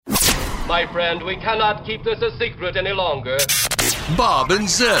My friend, we cannot keep this a secret any longer. Bob and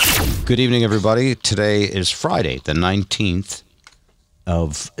Zip. Good evening, everybody. Today is Friday, the 19th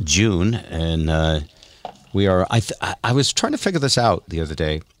of June, and we are. I was trying to figure this out the other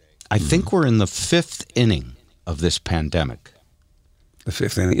day. I think we're in the fifth inning of this pandemic. The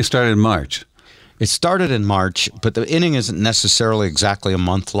fifth inning. It started in March. It started in March, but the inning isn't necessarily exactly a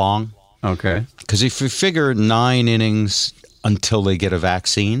month long. Okay. Because if you figure 9 innings until they get a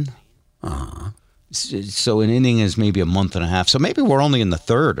vaccine, so an inning is maybe a month and a half. So maybe we're only in the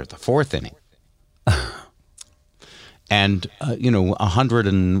third or the fourth inning. And,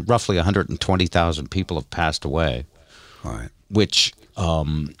 roughly 120,000 people have passed away. All right. Which,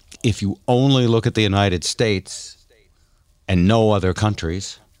 if you only look at the United States and no other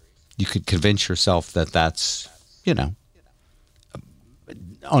countries, you could convince yourself that that's,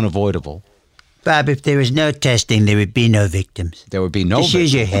 unavoidable. Bob, if there was no testing, there would be no victims. There would be no Just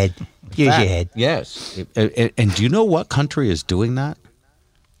use your head. Use your head. Yes. And do you know what country is doing that?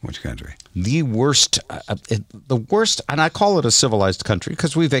 Which country? The worst, and I call it a civilized country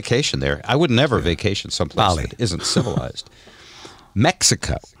because we vacation there. I would never vacation someplace Bali. that isn't civilized.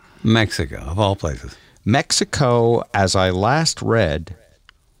 Mexico. Mexico, of all places. Mexico, as I last read,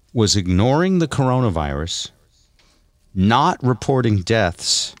 was ignoring the coronavirus, not reporting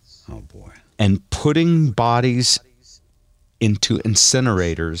deaths. Oh, boy. And putting bodies into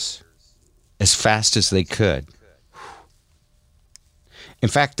incinerators as fast as they could. In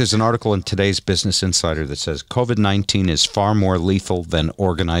fact, there's an article in today's Business Insider that says COVID-19 is far more lethal than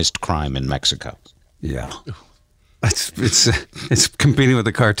organized crime in Mexico. Yeah. It's competing with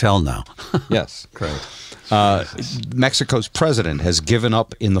the cartel now. Yes. Correct. Mexico's president has given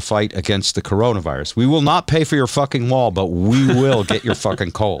up in the fight against the coronavirus. We will not pay for your fucking wall, but we will get your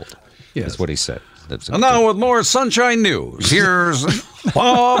fucking cold. Yes. That's what he said. And now with more Sunshine News, here's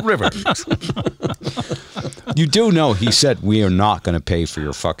Bob Rivers. You do know he said we are not going to pay for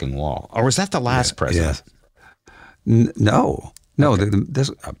your fucking wall. Or was that the last president? Yes. No. Okay.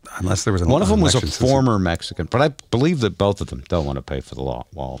 Unless there was one of them was a former Mexican, but I believe that both of them don't want to pay for the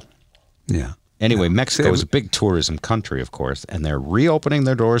wall. Yeah. Anyway, Mexico is a big tourism country, of course, and they're reopening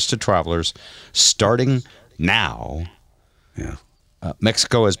their doors to travelers starting now. Yeah.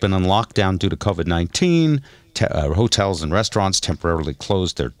 Mexico has been on lockdown due to COVID-19. Hotels and restaurants temporarily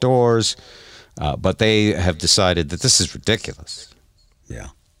closed their doors, but they have decided that this is ridiculous. Yeah.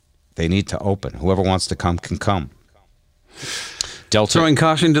 They need to open. Whoever wants to come can come. Delta. Throwing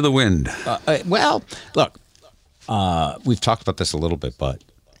caution to the wind. Well, look, we've talked about this a little bit, but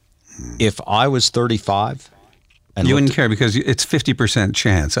if I was 35... and you wouldn't care because it's 50%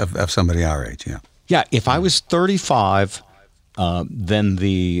 chance of somebody our age, yeah. Yeah, if I was 35... then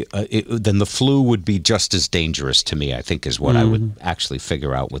the flu would be just as dangerous to me, I think, is what I would actually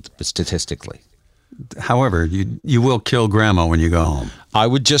figure out statistically. However, you will kill grandma when you go home. I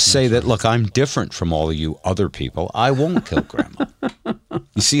would just say that, look, I'm different from all of you other people. I won't kill grandma.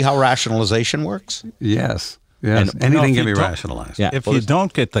 You see how rationalization works? Yes. And anything can be rationalized. Yeah. If you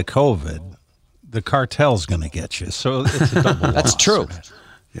don't get the COVID, the cartel's going to get you. So it's a double That's loss. true.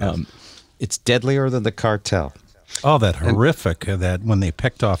 Yes. It's deadlier than the cartel. Oh, that horrific, that when they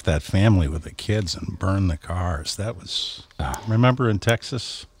picked off that family with the kids and burned the cars. That was, remember in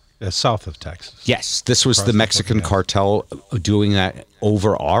Texas? South of Texas. Yes, this was the Mexican cartel doing that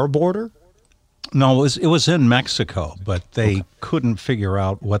over our border? No, it was in Mexico, but they couldn't figure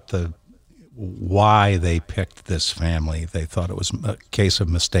out why they picked this family. They thought it was a case of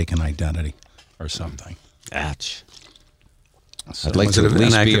mistaken identity or something. Ouch. So, I'd like to at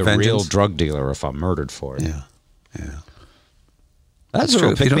least be a vengeance? real drug dealer if I'm murdered for it. Yeah. That's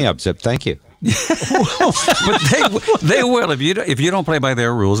true. Pick me up, Zip. Thank you. But they will. If you don't play by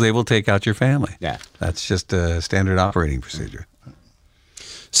their rules, they will take out your family. Yeah. That's just a standard operating procedure.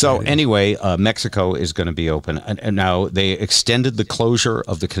 So anyway, Mexico is going to be open. And now they extended the closure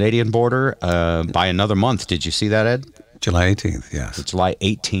of the Canadian border by another month. Did you see that, Ed? July 18th, yes. July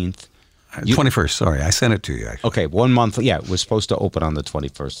 18th. 21st, sorry. I sent it to you, actually. Okay, 1 month. Yeah, it was supposed to open on the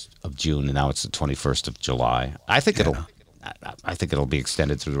 21st of June, and now it's the 21st of July. I think it'll be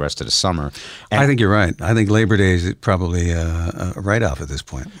extended through the rest of the summer. And I think you're right. I think Labor Day is probably a write-off at this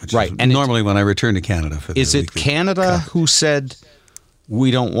point. Which right. Is and normally when I return to Canada for the Is it Canada who said,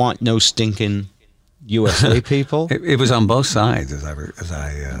 we don't want no stinking USA people? It was on both sides, as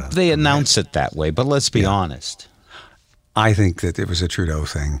they announce it that way, but let's be honest. I think that it was a Trudeau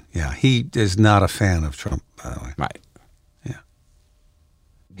thing. Yeah, he is not a fan of Trump, by the way. Right. Yeah.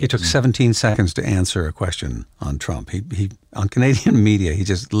 He took 17 seconds to answer a question on Trump. He on Canadian media, he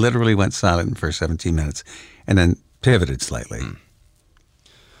just literally went silent for 17 minutes and then pivoted slightly.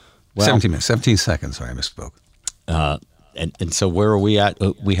 Well, 17 minutes, 17 seconds. Sorry, I misspoke. And so where are we at?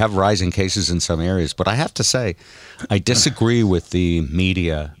 We have rising cases in some areas, but I have to say, I disagree with the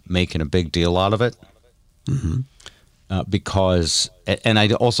media making a big deal out of it. Because, and I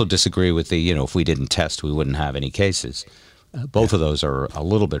also disagree with the, if we didn't test, we wouldn't have any cases. Both of those are a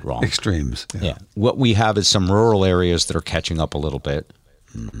little bit wrong. Extremes. Yeah. What we have is some rural areas that are catching up a little bit.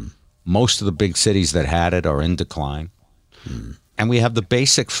 Most of the big cities that had it are in decline. And we have the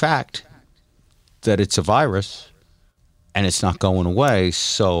basic fact that it's a virus and it's not going away.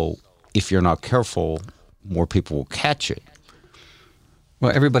 So if you're not careful, more people will catch it.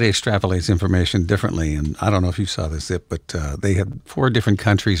 Well, everybody extrapolates information differently, and I don't know if you saw this, Zip, but they had 4 different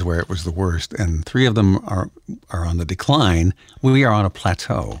countries where it was the worst, and 3 of them are on the decline. We are on a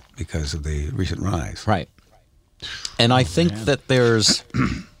plateau because of the recent rise. Right. And I think that there's,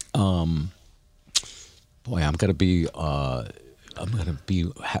 I'm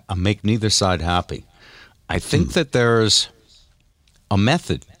make neither side happy. I think that there's a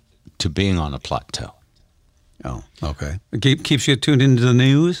method to being on a plateau. Oh, okay. It keeps you tuned into the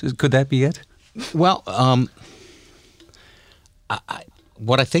news? Could that be it? Well,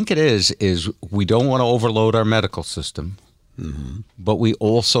 what I think it is we don't want to overload our medical system, but we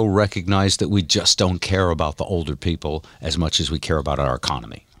also recognize that we just don't care about the older people as much as we care about our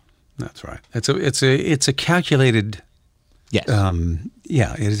economy. That's right. It's a calculated. Yes.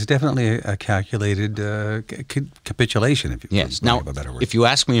 Yeah, it is definitely a calculated capitulation. If you yes. Now, have a better word. if you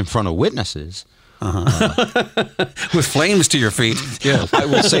ask me in front of witnesses. With flames to your feet. Yeah, I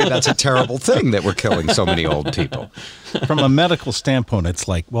will say that's a terrible thing that we're killing so many old people. From a medical standpoint, it's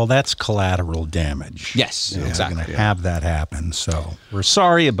like, well, that's collateral damage. Yes, exactly. We're going to have that happen. So we're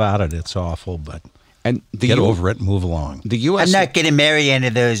sorry about it. It's awful, but get over it and move along. The U.S. I'm not going to marry any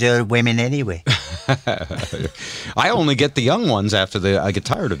of those old women anyway. I only get the young ones after I get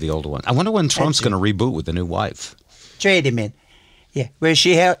tired of the older ones. I wonder when Trump's going to reboot with the new wife. Trade him in. Yeah, well,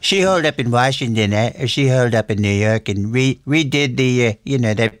 she held up in Washington, or she held up in New York, and redid the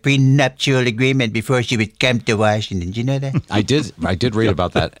that prenuptial agreement before she would come to Washington. Did you know that? I did read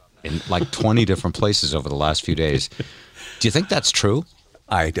about that in like 20 different places over the last few days. Do you think that's true?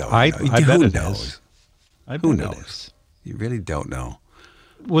 I don't. I know. bet Who it knows? is. I bet Who it knows? is. You really don't know.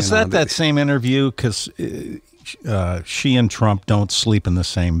 Was that same interview? Because she and Trump don't sleep in the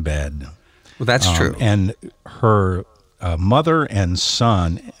same bed. Well, that's true. And her mother and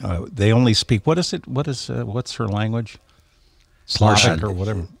son, they only speak. What's her language? Slavic or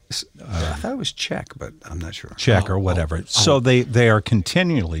whatever. I thought it was Czech, but I'm not sure. Czech or whatever. So they are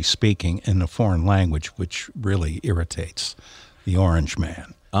continually speaking in a foreign language, which really irritates the orange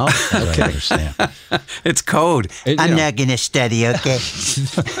man. Oh, okay. I understand. It's code. I'm not going to study, okay?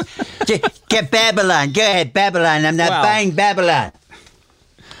 Get Babylon. Go ahead, Babylon. I'm not buying Babylon.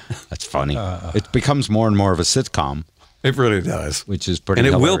 That's funny. It becomes more and more of a sitcom. It really does. Which is pretty And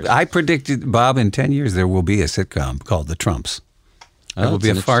it hilarious. will. I predicted, Bob, in 10 years there will be a sitcom called The Trumps. It will be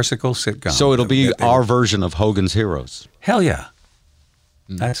a farcical sitcom. So it'll be our version of Hogan's Heroes. Hell yeah.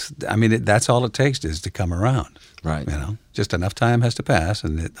 That's all it takes is to come around. Right. Just enough time has to pass,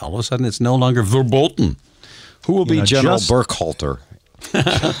 and all of a sudden it's no longer Verboten. Who will be General Burkhalter?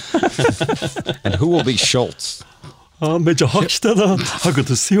 And who will be Schultz? Major Hochstetter, how good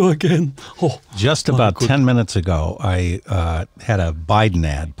to see you again. Just about 10 minutes ago, I had a Biden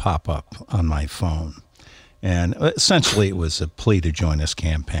ad pop up on my phone. And essentially it was a plea to join his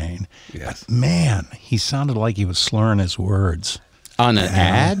campaign. Yes. But man, he sounded like he was slurring his words. On an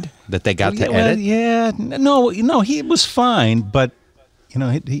ad that they got to edit? No, he was fine, but he's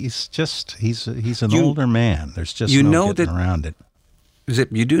an older man. There's just no getting around it. Zip,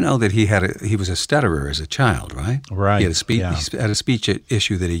 you do know that he was a stutterer as a child, right? Right. He had a speech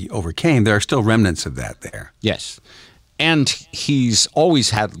issue that he overcame. There are still remnants of that there. Yes. And he's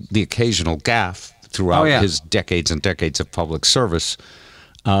always had the occasional gaffe throughout his decades and decades of public service.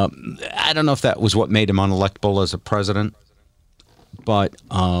 I don't know if that was what made him unelectable as a president, but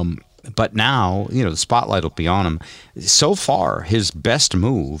now, the spotlight will be on him. So far, his best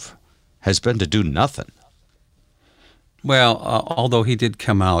move has been to do nothing. Well, although he did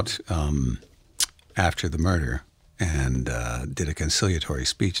come out after the murder and did a conciliatory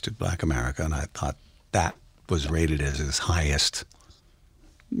speech to Black America, and I thought that was rated as his highest,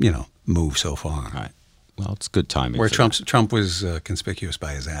 move so far. Right. Well, it's good timing. Where Trump was conspicuous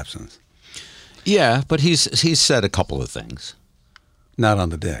by his absence. Yeah, but he's said a couple of things. Not on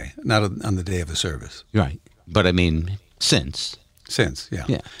the day of the service. Right. But since. Since, yeah.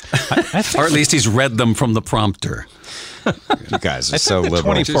 Yeah. Or at least he's read them from the prompter. You guys are I so think the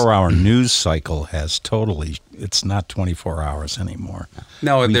liberal. 24-hour news cycle has totally. It's not 24 hours anymore.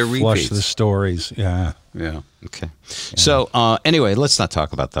 No, We they're flush repeats. the stories. Yeah. Yeah. Okay. So anyway, let's not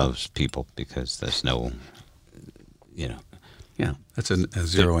talk about those people because there's no, Yeah. That's a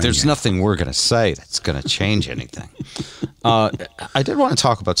zero. there's nothing we're going to say that's going to change anything. I did want to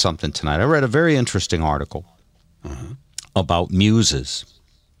talk about something tonight. I read a very interesting article about Muses.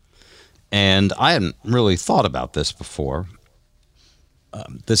 And I hadn't really thought about this before.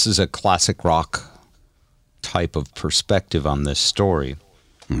 This is a classic rock type of perspective on this story.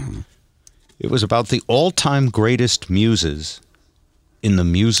 It was about the all-time greatest muses in the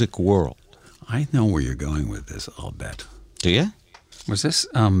music world. I know where you're going with this, I'll bet. Do you? Was this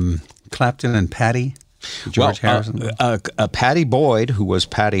Clapton and Patty? George Harrison? Patty Boyd, who was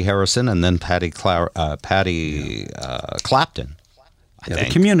Patty Harrison, and then Patty Clapton. Yeah, the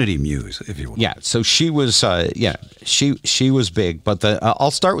community muse, if you will. Yeah, so she was, she was big. But I'll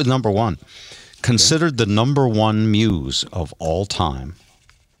start with number one. Considered the number one muse of all time,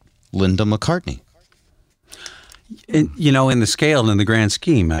 Linda McCartney. In the scale, in the grand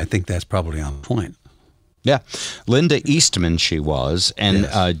scheme, I think that's probably on point. Yeah, Linda Eastman she was. And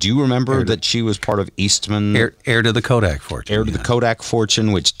Yes. do you remember that she was part of Eastman? Heir to the Kodak fortune. Heir to the Kodak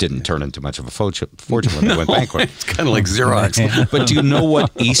fortune, which didn't turn into much of a fortune when they went bankrupt. It's kind of like Xerox. But do you know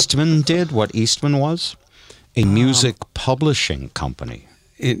what Eastman did? What Eastman was? A music publishing company.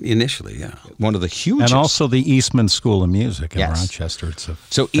 Initially, yeah. One of the hugest. And also the Eastman School of Music in Yes. Rochester. It's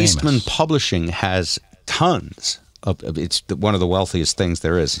So famous. Eastman Publishing has tons of. It's one of the wealthiest things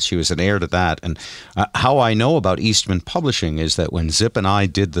there is. She was an heir to that. And how I know about Eastman Publishing is that when Zip and I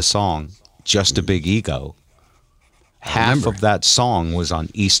did the song "Just a Big Ego," half of that song was on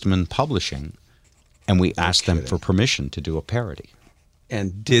Eastman Publishing, and we asked them for permission to do a parody.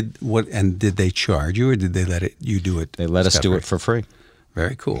 And did they charge you, or did they let you do it? They let us do it separate? for free.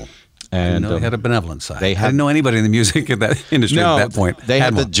 Very cool. And they had a benevolent side. they I had- didn't know anybody in the music in that industry at that point. They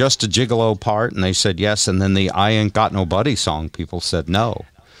had the one. "Just a Gigolo" part, and they said yes. And then the "I Ain't Got Nobody" song, people said no.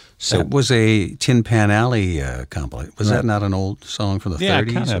 So That was a Tin Pan Alley compilation. Was that not an old song from the Yeah,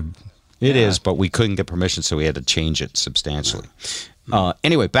 30s? kind of. it is, but we couldn't get permission, so we had to change it substantially.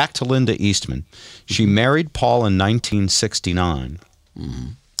 Anyway, back to Linda Eastman. She married Paul in 1969,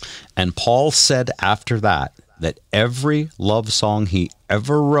 and Paul said after that every love song he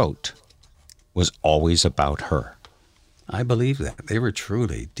ever wrote was always about her. I believe that. They were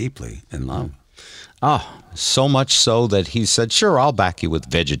truly, deeply in love. So much so that he said, "Sure, I'll back you with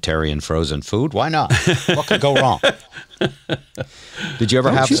vegetarian frozen food. Why not? What could go wrong?" Did you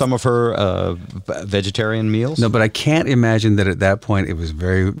ever have some of her vegetarian meals? No, but I can't imagine that at that point it was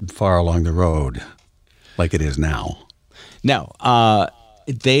very far along the road like it is now. No.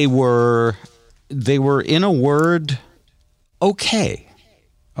 They were, in a word, okay.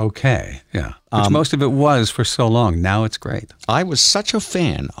 Okay, yeah. Which most of it was for so long. Now it's great. I was such a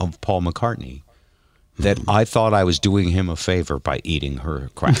fan of Paul McCartney that I thought I was doing him a favor by eating her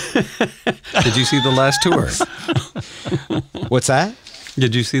crap. Did you see the last tour? What's that?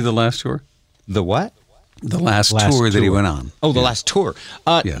 Did you see the last tour? The what? The last Last tour that he tour. went on. Oh, the last tour.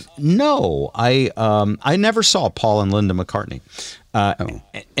 Yes. No, I never saw Paul and Linda McCartney.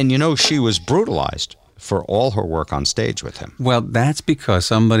 And she was brutalized for all her work on stage with him. Well, that's because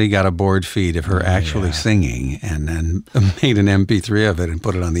somebody got a board feed of her actually singing and then made an MP3 of it and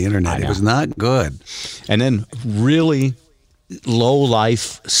put it on the internet. It was not good. And then really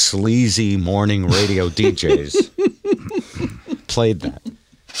low-life, sleazy morning radio DJs played that.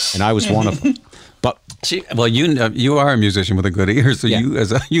 And I was one of them. But You are a musician with a good ear, so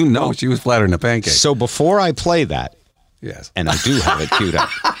she was flatter than a pancake. so before I play that, Yes. and I do have it queued up,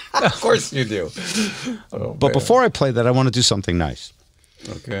 Of course you do. but before I play that, I want to do something nice.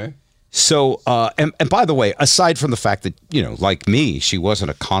 Okay. So, and by the way, aside from the fact that, like me, she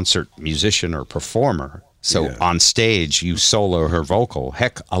wasn't a concert musician or performer. So Yeah. on stage, you solo her vocal.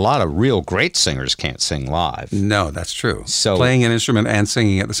 Heck, a lot of real great singers can't sing live. No, that's true. So- playing an instrument and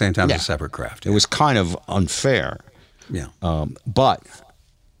singing at the same time Yeah. is a separate craft. It was kind of unfair. Yeah. But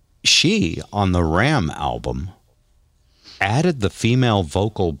she, on the Ram album, added the female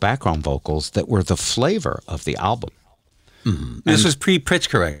background vocals that were the flavor of the album. This was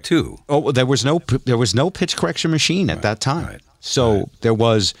pre-pitch correct too. Oh, there was no pitch correction machine at that time. right, So there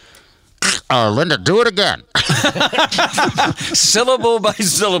was, Linda, do it again. Syllable by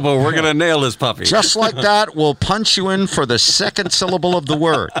syllable, we're gonna nail this puppy. Just like that, we'll punch you in for the second syllable of the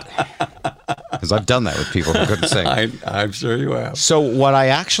word. Because I've done that with people who couldn't sing. I'm sure you have. So what I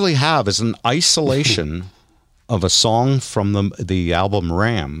actually have is an isolation of a song from the album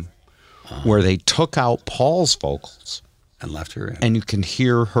Ram, where they took out Paul's vocals And left her in. and you can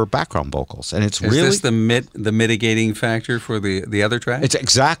hear her background vocals, and it's Is really this the mitigating factor for the other track? it's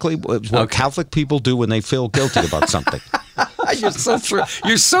exactly what Catholic people do when they feel guilty about something. You're so true.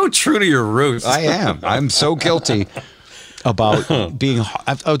 You're so true to your roots. I am. I'm so guilty about being.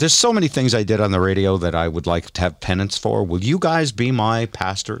 There's so many things I did on the radio that I would like to have penance for. Will you guys be my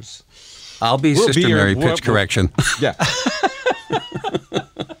pastors? I'll be We'll Sister be your- Mary we'll- pitch correction. Yeah.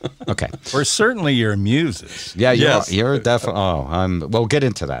 Okay. We're certainly your muses. Yeah, Yes. you're definitely. Oh, we'll get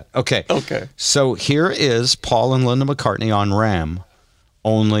into that. Okay. Okay. So here is Paul and Linda McCartney on Ram.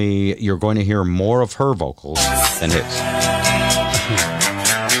 Only you're going to hear more of her vocals than his.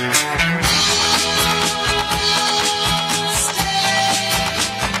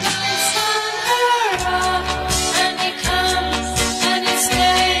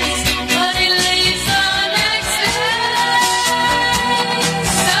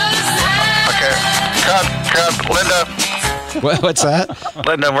 Cut, Linda. What's that?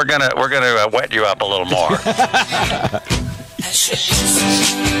 Linda, we're gonna wet you up a little more. And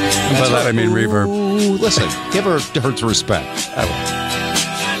by that I mean reverb. Ooh, listen, give her Hertz respect. I will.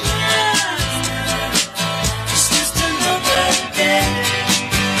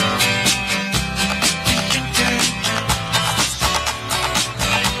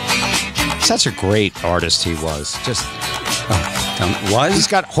 Such a great artist he was. Just Was? he's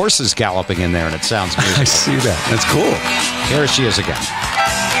got horses galloping in there, and it sounds I musical. see that. That's cool. Here she is again.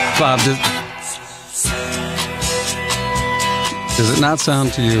 Bob, does it not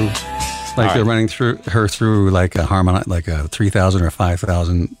sound to you like right. they're running through like a harmonic, like a 3,000 or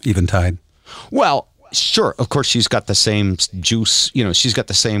 5,000 eventide? Well, sure. Of course, she's got the same juice. You know, she's got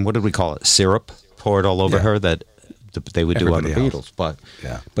the same. What did we call it? Syrup poured all over Yeah. her that they would do on the Everybody else. Beatles.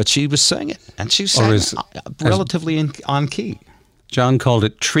 Yeah. But she was singing, and she Or sang is- relatively on key. John called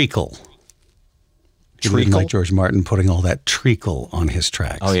it treacle. He didn't Treacle? like George Martin putting all that treacle on his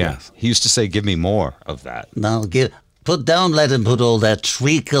tracks. Oh yeah, Yes. he used to say, "Give me more of that." Now, let him put all that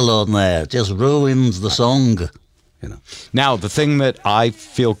treacle on there. It just ruins the song. You know. Now, the thing that I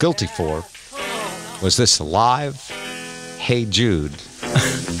feel guilty for was this live "Hey Jude."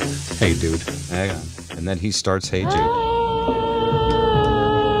 Hey, dude. Hang on. And then he starts "Hey Jude."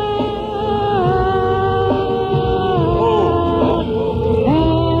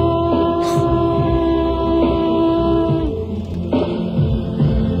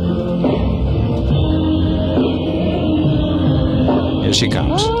 Here she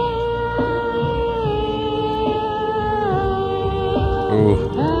comes.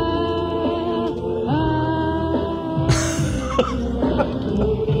 Ooh.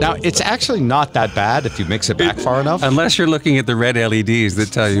 Now, it's actually not that bad if you mix it back far enough. Unless you're looking at the red LEDs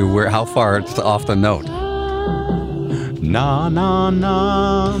that tell you how far it's off the note. Na na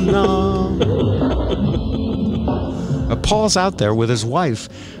na na. Paul's out there with his wife,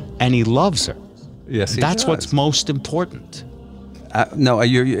 and he loves her. Yes, That's what's most important. No,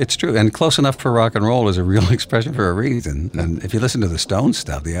 it's true. And close enough for rock and roll is a real expression for a reason. And if you listen to the Stones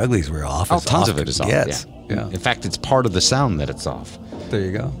stuff, the Uglies were off. Oh, as tons off of it is off. gets. Yeah. Yeah. In fact, it's part of the sound that it's off. There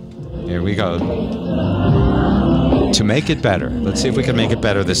you go. Here we go. To make it better. Let's see if we can make it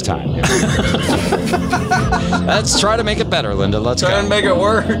better this time. Let's try to make it better, Linda. Let's go. make it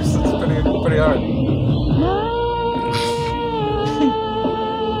worse. It's pretty hard.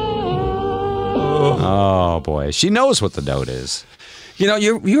 Oh boy, she knows what the note is. You know,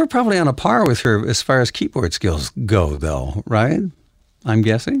 you were probably on a par with her as far as keyboard skills go, though, right? I'm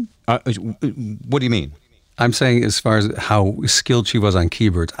guessing. What do you mean? I'm saying as far as how skilled she was on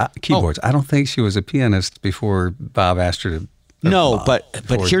keyboards. I don't think she was a pianist before Bob asked her to. No, but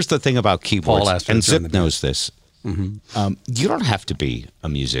before here's the thing about keyboards, Paul asked her and to join Zip the knows this. You don't have to be a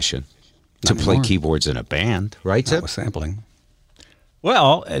musician to Not play anymore. keyboards in a band, right, That Zip? was sampling.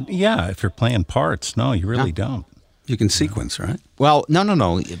 Well, yeah, if you're playing parts, no, you really don't. You can sequence, right? Well, no.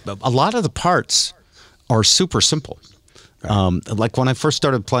 A lot of the parts are super simple. Like when I first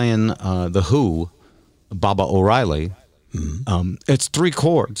started playing The Who, Baba O'Reilly, it's 3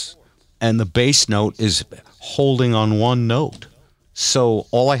 chords, and the bass note is holding on one note. So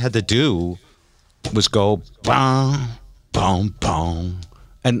all I had to do was go bong, bong, bong,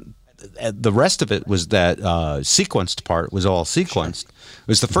 and the rest of it was that sequenced part was all sequenced. It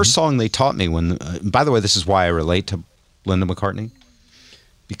was the first song they taught me when. By the way, this is why I relate to Linda McCartney,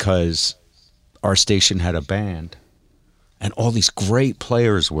 because our station had a band, and all these great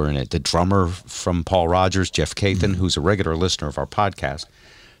players were in it. The drummer from Paul Rogers, Jeff Cathan, who's a regular listener of our podcast.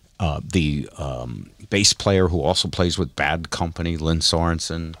 The bass player who also plays with Bad Company, Lynn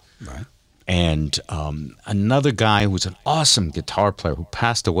Sorensen. Right. and another guy who was an awesome guitar player who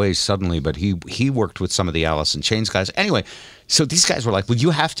passed away suddenly, but he worked with some of the Alice in Chains guys. Anyway, so these guys were like, well, you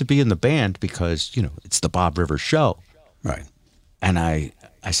have to be in the band because, it's the Bob Rivers show. Right. And I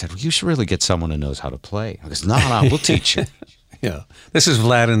said, well, you should really get someone who knows how to play. He goes, no, we'll teach you. Yeah. This is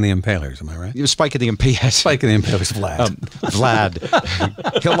Vlad and the Impalers, am I right? You Spike and the Impalers. Spike and the Impalers, Vlad.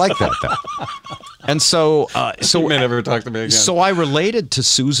 Vlad. He'll like that, though. And so, You may never talk to me again. So I related to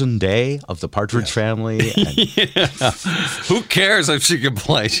Susan Day of the Partridge Family. And Who cares if she can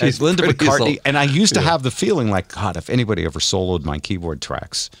play? She's Linda pretty McCartney. so- And I used to have the feeling like, God, if anybody ever soloed my keyboard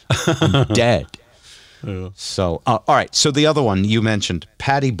tracks, I'm dead. So, all right. So the other one you mentioned,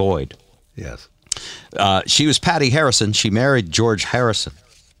 Patty Boyd. Yes. She was Patty Harrison. She married George Harrison.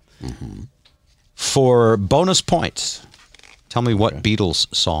 Mm-hmm. For bonus points, tell me what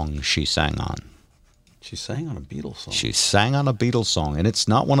Beatles song she sang on. She sang on a Beatles song. She sang on a Beatles song, and it's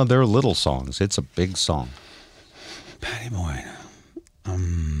not one of their little songs. It's a big song. Patty Boyd.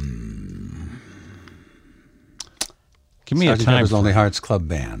 Give me a Sgt. time. Pepper's Lonely Hearts Club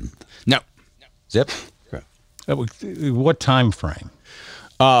Band. No. Zip? What time frame?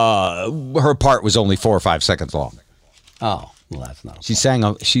 Her part was only 4 or 5 seconds long. Oh, well, that's not. She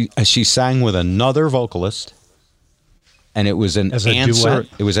sang. She sang with another vocalist, and it was an As a answer. duet?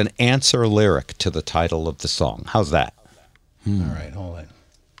 It was an answer lyric to the title of the song. How's that? All right, hold on.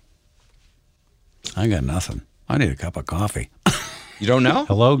 I got nothing. I need a cup of coffee. You don't know?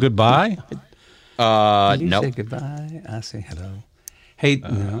 Hello, goodbye. You No. say goodbye. I say hello. Hey,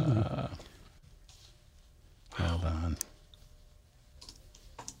 no. Hold on.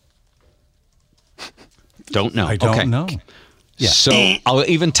 Don't know. I don't Okay. know. Yeah. So I'll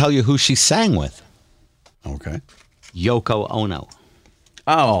even tell you who she sang with. Okay. Yoko Ono.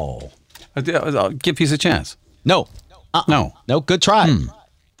 Oh, I'll give Peace a chance. No. No. No. Good try.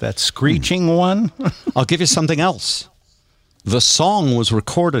 That screeching one? I'll give you something else. The song was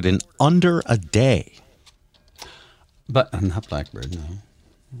recorded in under a day, But not Blackbird, no.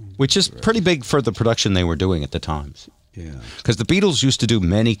 which is pretty big for the production they were doing at the times. Yeah. Because the Beatles used to do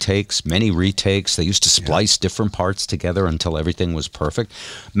many takes, many retakes. They used to splice different parts together until everything was perfect.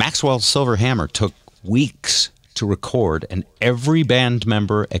 Maxwell's Silver Hammer took weeks to record, and every band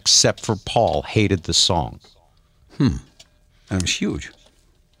member except for Paul hated the song. And it was huge.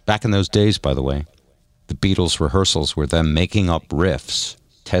 Back in those days, by the way, the Beatles' rehearsals were them making up riffs,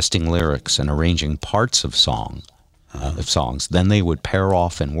 testing lyrics, and arranging parts of songs. Then they would pair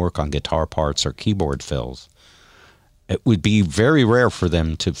off and work on guitar parts or keyboard fills. It would be very rare for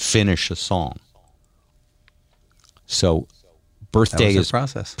them to finish a song. So, birthday That was their is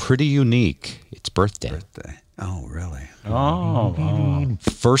process. pretty unique. It's birthday. Oh, really? Oh.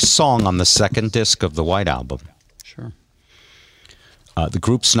 First song on the second disc of the White Album. Sure. The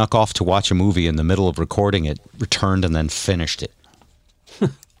group snuck off to watch a movie in the middle of recording it, returned, and then finished it.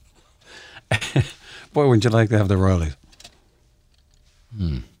 Boy, would you like to have the royalties?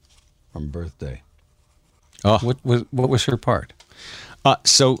 From Birthday. Oh. What was her part?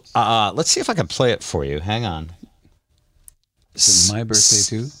 So let's see if I can play it for you. Hang on. Is it My Birthday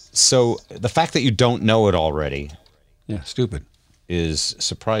too? So the fact that you don't know it already Yeah, stupid. is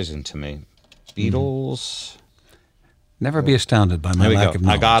surprising to me. Beatles. Never be astounded by my There we lack go. of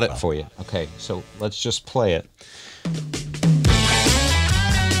knowledge. I got it Bob. for you. Okay, so let's just play it.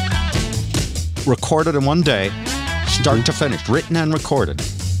 Recorded in one day, start to finish, written and recorded.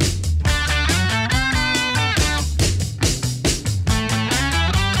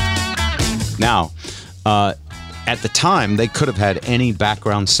 Now, at the time, they could have had any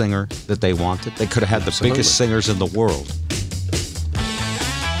background singer that they wanted. They could have had the Absolutely. biggest singers in the world.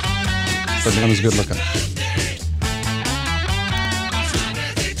 But that was good looking.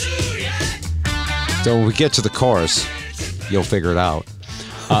 So when we get to the chorus, you'll figure it out.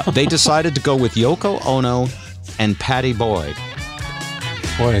 They decided to go with Yoko Ono and Patty Boyd.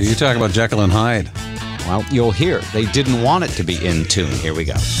 Boy, you talk about Jekyll and Hyde. Well, you'll hear. They didn't want it to be in tune. Here we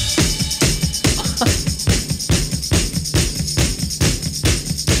go.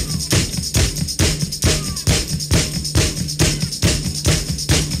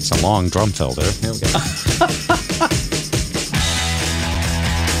 It's a long drum fill there. Here we go.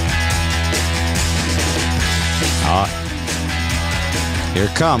 Here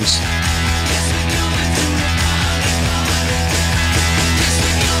it comes.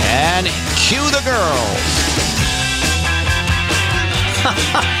 And cue the girls.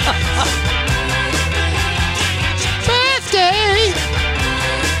 Birthday.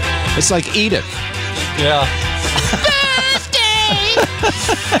 It's like Edith. Yeah.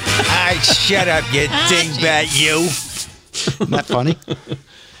 Shut up, you dingbat, you. Isn't that funny?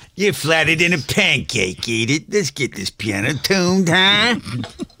 You're flatter than a pancake, eat it. Let's get this piano tuned, huh?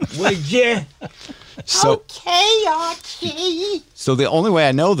 Would you? So, Okay, Archie. so the only way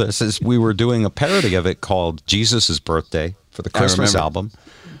I know this is we were doing a parody of it called Jesus' Birthday for the Christmas remember. album.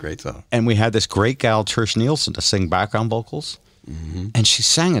 Great song. And we had this great gal, Trish Nielsen, to sing background vocals. And she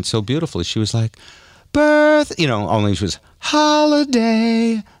sang it so beautifully. She was like, only she was,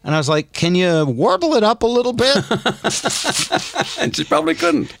 holiday. And I was like, can you warble it up a little bit? And she probably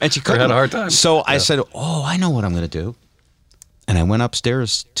couldn't. And she Or couldn't. had a hard time. So I said, oh, I know what I'm going to do. And I went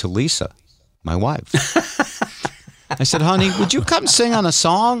upstairs to Lisa, my wife. I said, honey, would you come sing on a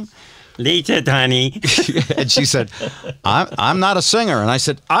song? Lisa, honey. And she said, I'm not a singer. And I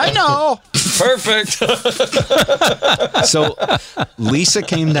said, I know. Perfect. So Lisa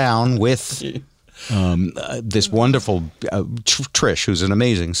came down with this wonderful Trish, who's an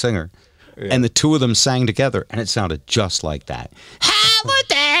amazing singer. And the two of them sang together, and it sounded just like that.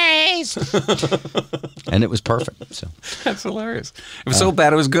 Holidays! And it was perfect. So That's hilarious. It was so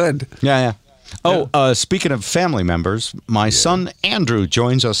bad it was good. yeah. Oh, speaking of family members, my son Andrew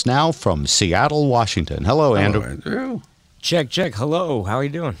joins us now from Seattle, Washington. Hello, Andrew. Oh, Andrew. Check. Hello. How are you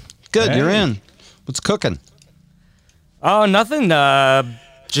doing? Good, you're in. What's cooking? Oh, nothing.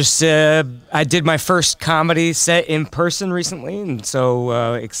 Just I did my first comedy set in person recently, and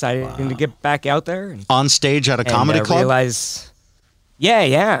so excited to get back out there. And, On stage at a comedy club?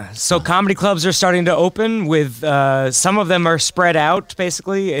 Yeah. So comedy clubs are starting to open with some of them are spread out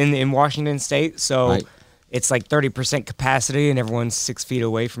basically in Washington State. So Right. it's like 30% capacity, and everyone's 6 feet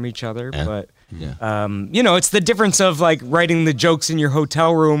away from each other. Yeah. But Yeah. it's the difference of like writing the jokes in your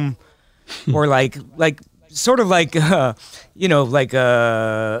hotel room, or like sort of like like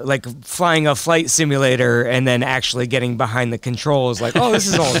flying a flight simulator and then actually getting behind the controls. Like, oh, this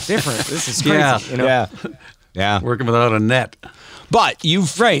is all different. This is crazy. Yeah. Working without a net. But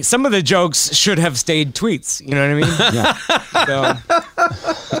you've Right. Some of the jokes should have stayed tweets. You know what I mean? Yeah. So,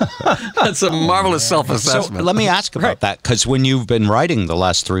 That's a marvelous So self-assessment. let me ask about that, because when you've been writing the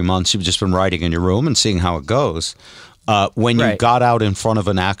last 3 months, you've just been writing in your room and seeing how it goes. When you Right. got out in front of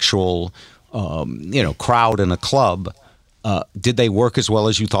an actual, crowd in a club, did they work as well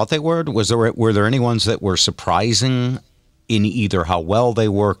as you thought they would? Were there any ones that were surprising in either how well they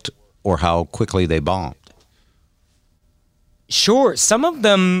worked or how quickly they bombed? sure. Some of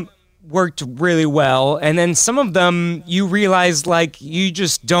them worked really well, and then some of them you realize like you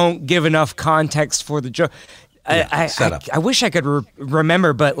just don't give enough context for the joke. setup. I wish I could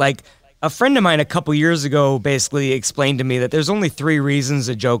remember, but like a friend of mine a couple years ago basically explained to me that there's only 3 reasons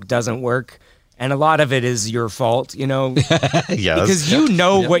a joke doesn't work, and a lot of it is your fault, Yes. because you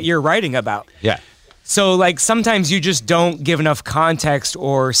know what you're writing about. Yeah. So like sometimes you just don't give enough context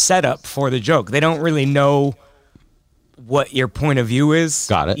or setup for the joke. They don't really know what your point of view is.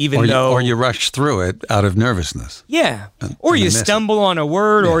 Got it. Even though or you rush through it out of nervousness. yeah, or and you they miss it. stumble on a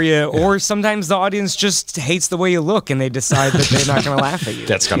word, or sometimes the audience just hates the way you look and they decide that they're not going to laugh at you.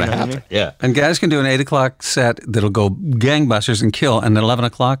 That's going to You know what I happen. mean? Yeah. And guys can do an 8 o'clock set that'll go gangbusters and kill, and at 11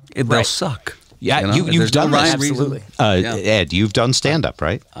 o'clock, they'll Right. suck. Yeah, know? you've There's no done rhyme, this. reason. Absolutely. Yeah. Ed, you've done stand-up,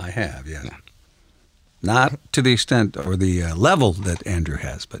 right? I have, yeah. Not to the extent or the level that Andrew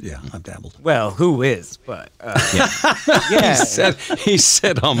has, but yeah, I've dabbled. Well, who is? But yeah, He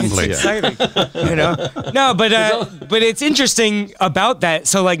said humbly. it's exciting, No, but it's interesting about that.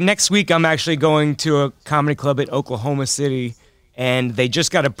 So like next week, I'm actually going to a comedy club at Oklahoma City, and they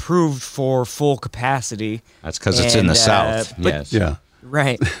just got approved for full capacity. That's because it's in the And, South. but- Yes. Yeah.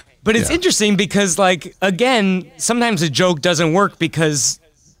 Right. But it's Yeah. interesting because, like, again, sometimes a joke doesn't work because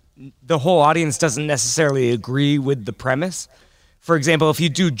the whole audience doesn't necessarily agree with the premise. For example, if you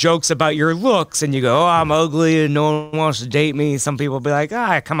do jokes about your looks and you go, "Oh, I'm ugly and no one wants to date me," some people will be like,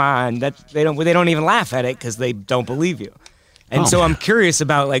 "Come on!" They don't even laugh at it because they don't believe you. And so I'm curious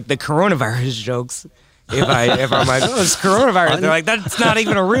about like the coronavirus jokes. If I'm like, "Oh, it's coronavirus," they're like, "That's not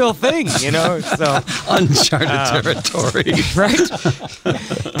even a real thing," So Uncharted territory. right?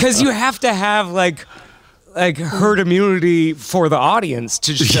 Because you have to have like herd immunity for the audience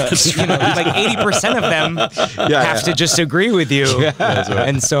to just, like 80% of them have to just agree with you.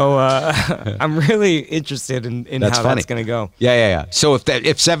 And so I'm really interested in That's how funny. that's going to go. Yeah. So if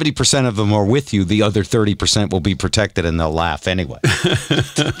 70% of them are with you, the other 30% will be protected and they'll laugh anyway.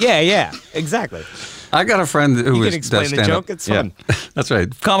 Yeah, exactly. I got a friend who You is can explain does the stand-up. joke. It's fun. That's right.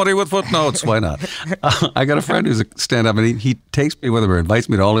 Comedy with footnotes. Why not? I got a friend who's a stand-up, and he takes me with him or invites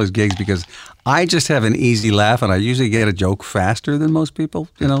me to all his gigs because I just have an easy laugh, and I usually get a joke faster than most people,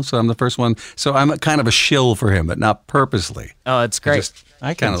 so I'm the first one. So I'm kind of a shill for him, but not purposely. Oh, it's great. Just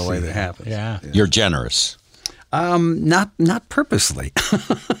kind of the way that happens. Yeah. You're generous. Not purposely.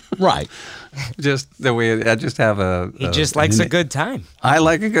 Right. Just the way I just have He just likes a good time. I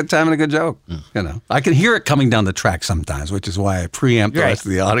like a good time and a good joke. You know, I can hear it coming down the track sometimes, which is why I preempt the rest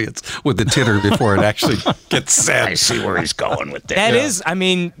of the audience with the titter before it actually gets said. I see where he's going with that.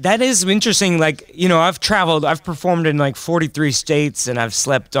 That is interesting. Like, you know, I've performed in like 43 states, and I've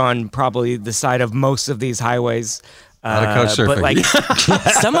slept on probably the side of most of these highways. Couch surfing. But like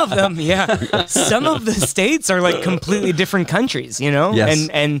some of them, some of the states are like completely different countries, you know? Yes.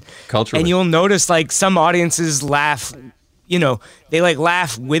 And culturally. And you'll notice like some audiences laugh, you know, they like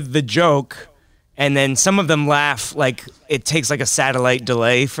laugh with the joke, and then some of them laugh like it takes like a satellite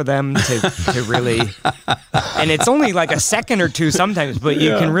delay for them to really, and it's only like a second or two sometimes, but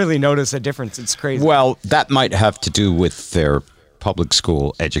you can really notice a difference. It's crazy. Well, that might have to do with their public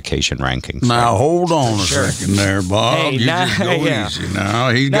school education rankings. Now hold on a second there, Bob. Hey, you just go easy now.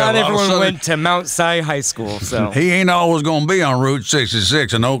 He's got Not a lot of everyone Southern- went to Mount Si High School, so He ain't always going to be on Route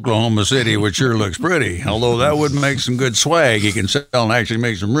 66 in Oklahoma City, which sure looks pretty. Although that would make some good swag he can sell and actually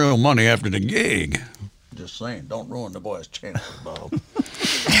make some real money after the gig. Just saying, don't ruin the boy's chances, Bob.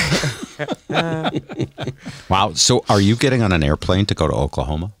 Wow. So are you getting on an airplane to go to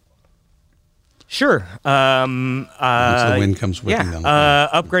Oklahoma? sure. Once the wind comes whipping down.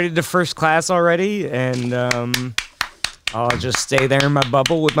 Upgraded to first class already, and I'll just stay there in my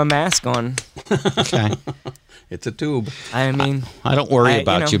bubble with my mask on. Okay. It's a tube. I mean, I don't worry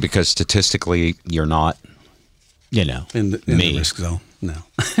about you know. you because statistically you're not, you know, In the risk zone. No.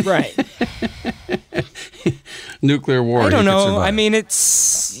 right. Nuclear war. I don't he could know. survive. I mean,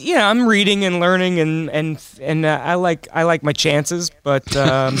 it's I'm reading and learning, and I like my chances, but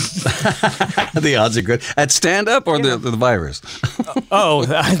the odds are good. At stand up or the virus?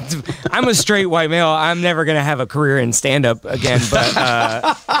 I'm a straight white male. I'm never gonna have a career in stand up again. But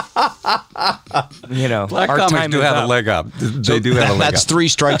Black our comics time do is have up. a leg up. They do have a leg That's up. 3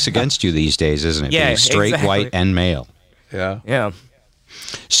 strikes against you these days, isn't it? Yeah, Being straight, exactly. white, and male. Yeah. Yeah.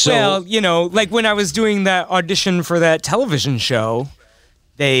 So, Well, like when I was doing that audition for that television show,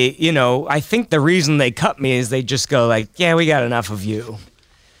 they, I think the reason they cut me is they just go like, yeah, we got enough of you.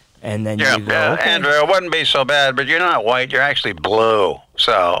 And then you go, okay. Andrew, it wouldn't be so bad, but you're not white. You're actually blue.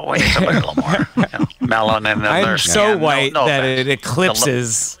 So we need somebody a little more melanin in their I'm skin. so white no that offense. it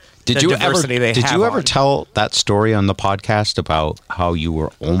eclipses did the you ever diversity they did have you ever on. tell that story on the podcast about how you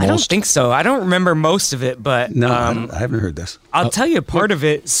were almost I don't think so. I don't remember most of it, but No, I haven't heard this. I'll tell you part of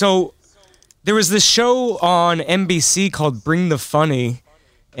it. So there was this show on NBC called Bring the Funny,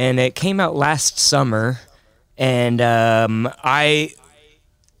 and it came out last summer, and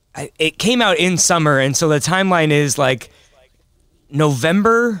it came out in summer, and so the timeline is like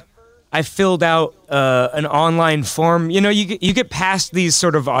November. I filled out an online form. You get past these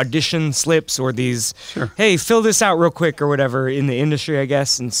sort of audition slips or these, hey, fill this out real quick or whatever in the industry, I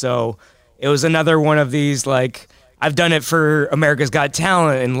guess. And so it was another one of these, like, I've done it for America's Got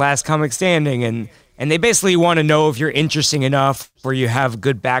Talent and Last Comic Standing, and they basically want to know if you're interesting enough or you have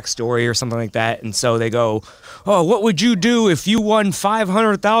good backstory or something like that. And so they go, oh, what would you do if you won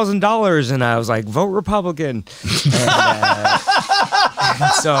 $500,000? And I was like, vote Republican.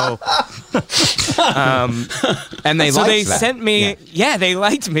 And so, and they so liked they that. sent me, they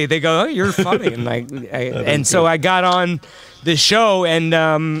liked me. They go, oh, you're funny. And and so I got on the show,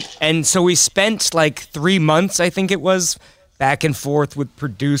 and so we spent like 3 months, I think it was, back and forth with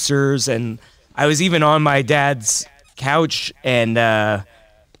producers, and I was even on my dad's couch, and I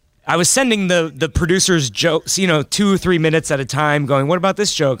was sending the producers jokes, 2 or 3 minutes at a time, going, what about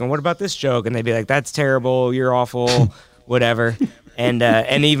this joke, and what about this joke? And they'd be like, that's terrible, you're awful, whatever.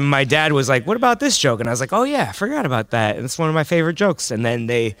 And even my dad was like, what about this joke? And I was like, oh yeah, I forgot about that. And it's one of my favorite jokes. And then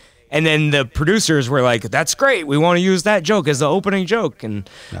the producers were like, that's great. We want to use that joke as the opening joke. And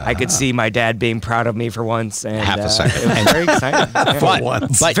I could see my dad being proud of me for once. And Half a second. It was very exciting. Yeah.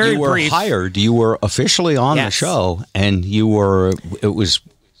 But Very you were brief. hired. You were officially on the Yes. show, and it was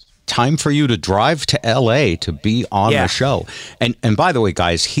time for you to drive to L.A. to be on Yeah. the show. And by the way,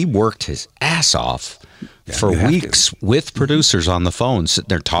 guys, he worked his ass off for you have weeks with producers on the phone, sitting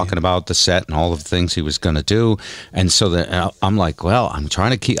there talking about the set and all of the things he was going to do. And so I'm like, well, I'm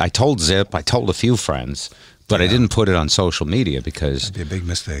trying to keep. I told Zip, I told a few friends, but I didn't put it on social media because That'd be a big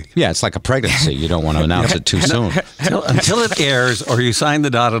mistake. yeah, it's like a pregnancy. You don't want to announce it too soon. Until it airs, or you sign the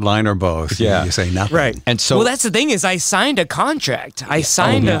dotted line, or both. Yeah. You say nothing. Right. And so- well, that's the thing is I signed a contract. I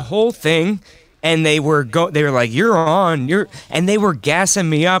signed a whole thing, and they were like, "You're on." And they were gassing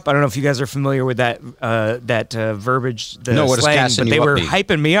me up. I don't know if you guys are familiar with that verbiage. The No, what does slang, gassing but you they up were mean?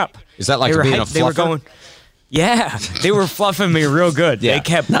 hyping me up. Is that like They were being a They were fluffer? going. Yeah, they were fluffing me real good. Yeah. They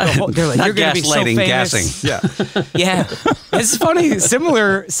kept. They're like, Not "You're gonna be so gaslighting, famous." gassing. Yeah, it's funny.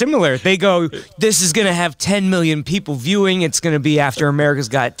 Similar. They go, "This is gonna have 10 million people viewing. It's gonna be after America's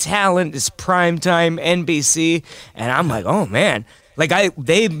Got Talent. It's primetime NBC." And I'm like, "Oh man!" Like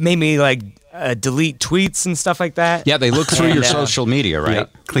they made me like delete tweets and stuff like that. Yeah, they look through your social media, right? Yeah.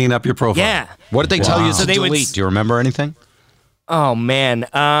 Clean up your profile. Yeah. What did they tell you So to they would delete? Do you remember anything? Oh man,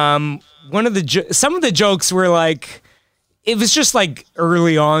 some of the jokes were like, it was just like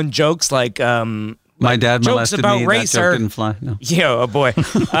early on jokes like My dad jokes molested about me. race That joke are didn't fly. No. yeah, oh boy.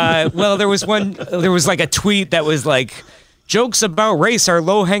 Well, there was like a tweet that was like, jokes about race are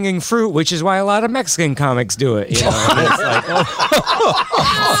low hanging fruit, which is why a lot of Mexican comics do it. You know, and it's like,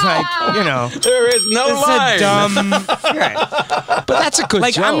 it's like, you know, There is no it's line. a dumb. Right. But that's a good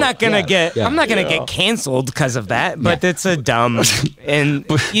Like joke. I'm not gonna Yeah. get canceled because of that, but it's a dumb, and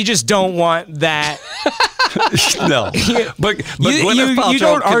you just don't want that. No. But You Gwyneth Paltrow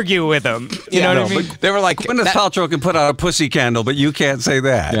don't can- argue with them. You know what I mean? They were like, Gwyneth Paltrow can put out a pussy candle, but you can't say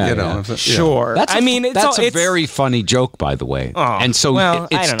that. Yeah, you know. yeah. If it- Sure. That's I mean, it's that's all, a it's, very funny joke, by the way. Oh, and so well,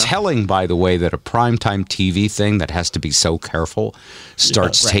 I it's don't know. telling, by the way, that a primetime TV thing that has to be so careful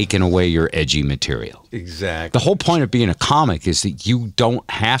starts taking away your edgy material. Exactly. The whole point of being a comic is that you don't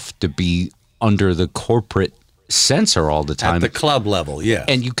have to be under the corporate censor all the time. At the club level, yeah.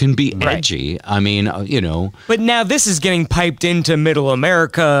 And you can be edgy. I mean, you know. But now this is getting piped into Middle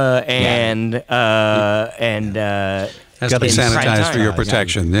America and Has to be in prime sanitized for time. your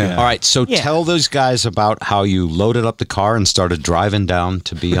protection. Yeah. All right, so Yeah. tell those guys about how you loaded up the car and started driving down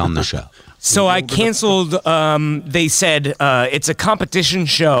to be on the show. So I canceled. They said it's a competition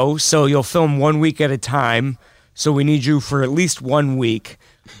show, so you'll film 1 week at a time. So we need you for at least 1 week,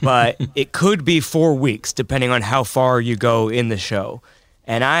 but it could be 4 weeks depending on how far you go in the show.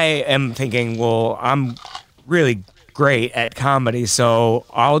 And I am thinking, well, I'm really great at comedy, so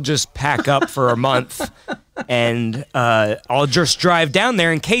I'll just pack up for a month and I'll just drive down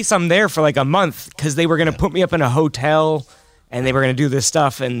there in case I'm there for like a month, because they were going to put me up in a hotel and they were going to do this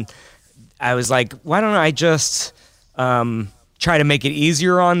stuff. And I was like, why don't I just try to make it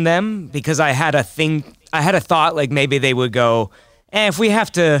easier on them? Because I had a thought like maybe they would go, if we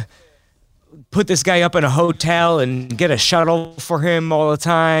have to put this guy up in a hotel and get a shuttle for him all the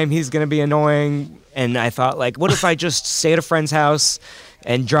time, he's going to be annoying. And I thought, like, what if I just stay at a friend's house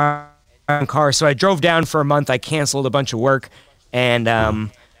and drive a car? So I drove down for a month. I canceled a bunch of work. And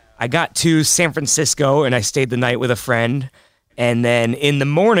I got to San Francisco and I stayed the night with a friend. And then in the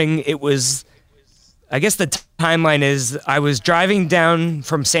morning, it was, I guess the timeline is I was driving down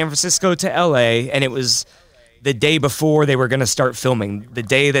from San Francisco to LA, and it was the day before they were going to start filming, the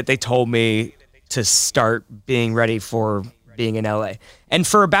day that they told me to start being ready for being in LA. And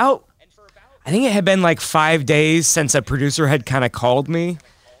for about, I think it had been like 5 days since a producer had kind of called me.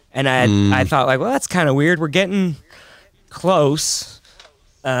 And I thought, like, well, that's kind of weird. We're getting close.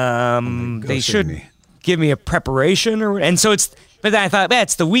 They should give me a preparation. And so it's, but then I thought,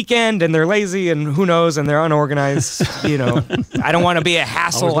 it's the weekend and they're lazy and who knows, and they're unorganized. You know, I don't want to be a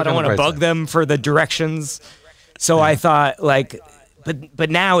hassle. I don't want to bug them for the directions. So I thought, like, but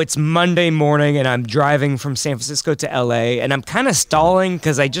now it's Monday morning and I'm driving from San Francisco to LA and I'm kind of stalling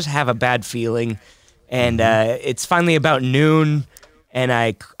because I just have a bad feeling. And it's finally about noon and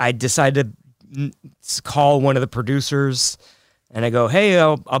I decided to call one of the producers and I go, hey,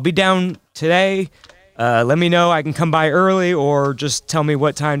 I'll be down today. Let me know. I can come by early or just tell me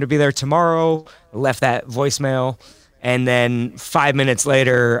what time to be there tomorrow. I left that voicemail. And then 5 minutes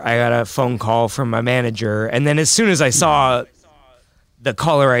later, I got a phone call from my manager. And then as soon as I saw the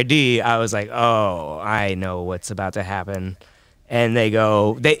caller ID, I was like, oh, I know what's about to happen. And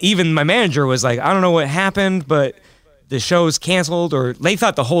even my manager was like, I don't know what happened, but the show's canceled, or they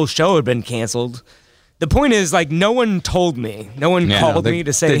thought the whole show had been canceled. The point is, like, no one told me. No one called me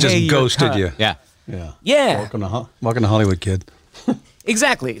to say, they just hey, ghosted you. Yeah. Yeah. Welcome to Hollywood, kid.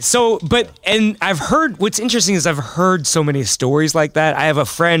 Exactly. So, and I've heard, what's interesting is I've heard so many stories like that. I have a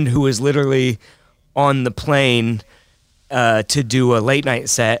friend who was literally on the plane to do a late night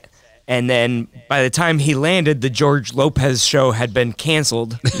set. And then by the time he landed, the George Lopez show had been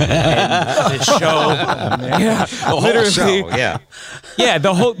canceled. And the show,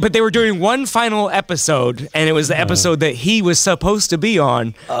 but they were doing one final episode, and it was the episode that he was supposed to be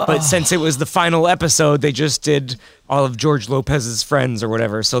on. But since it was the final episode, they just did all of George Lopez's friends or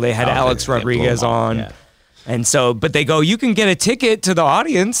whatever. So they had Alex Rodriguez on. Yeah. And so, but they go, you can get a ticket to the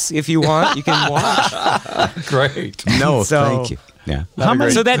audience if you want. You can watch. Great. No, So- thank you. Yeah. How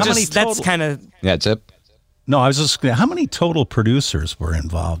many, So how many that's total, kind of, Yeah, Zip. No, I was just how many total producers were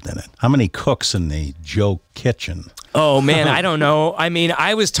involved in it? How many cooks in the joke kitchen? Oh, man, I don't know. I mean,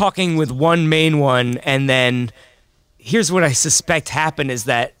 I was talking with one main one, and then here's what I suspect happened is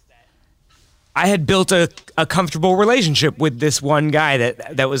that I had built a comfortable relationship with this one guy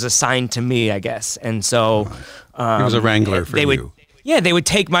that was assigned to me, I guess. And so... he was a wrangler for you. Yeah, they would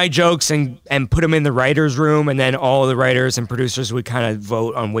take my jokes and put them in the writer's room, and then all the writers and producers would kind of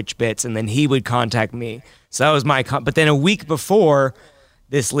vote on which bits, and then he would contact me. So that was my... But then a week before,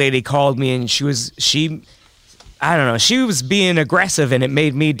 this lady called me, and she was being aggressive, and it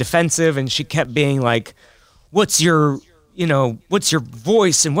made me defensive, and she kept being like, what's your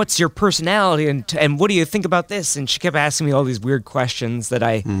voice, and what's your personality, and what do you think about this? And she kept asking me all these weird questions that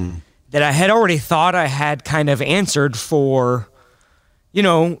I had already thought I had kind of answered for... You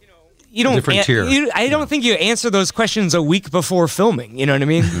don't. Different tier. I don't think you answer those questions a week before filming. You know what I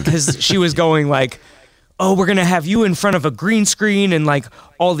mean? Because she was going like, "Oh, we're gonna have you in front of a green screen, and like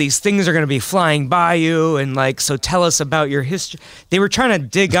all these things are gonna be flying by you, and like so tell us about your history." They were trying to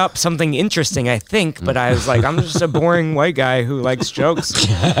dig up something interesting, I think, but I was like, "I'm just a boring white guy who likes jokes."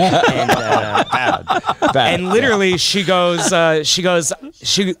 And literally, she goes at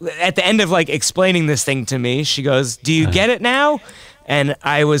the end of like explaining this thing to me, she goes, "Do you get it now?" And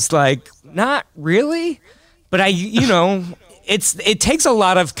I was like, not really, but it takes a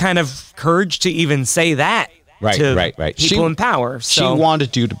lot of kind of courage to even say that to people in power. So. She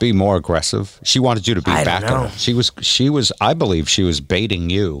wanted you to be more aggressive. She wanted you to be back on her. She was, I believe she was baiting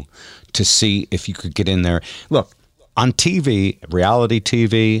you to see if you could get in there. Look, on TV, reality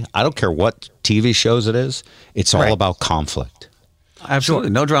TV, I don't care what TV shows it is, it's all about conflict.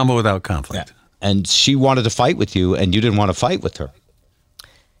 Absolutely. No drama without conflict. Yeah. And she wanted to fight with you, and you didn't want to fight with her.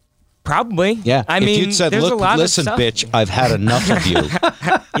 Probably. Yeah. I if mean, you'd said, there's "Look, a lot listen, of stuff. bitch, I've had enough of you."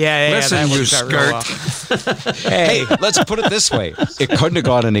 Listen, you skirt. Hey, let's put it this way: it couldn't have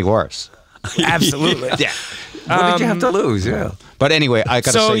gone any worse. Absolutely. Yeah. What did you have to lose? Yeah. But anyway, I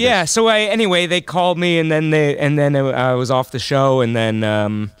gotta say this. So they called me, and then I was off the show, and then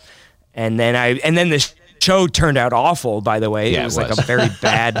the show turned out awful. By the way, Yeah, it was like a very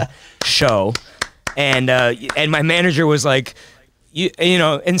bad show, and my manager was like.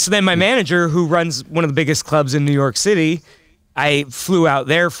 And so then my manager, who runs one of the biggest clubs in New York City, I flew out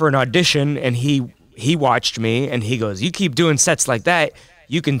there for an audition, and he watched me, and he goes, "You keep doing sets like that,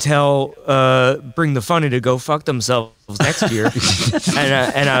 you can tell Bring the Funny to go fuck themselves next year."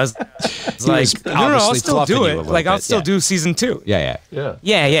 and I was like, "No, I'll still do it. Like I'll still do season 2." Yeah.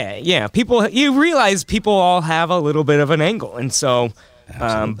 People, you realize people all have a little bit of an angle, and so,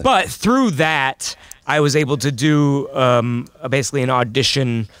 but through that. I was able to do basically an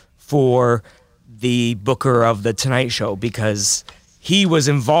audition for the booker of The Tonight Show because he was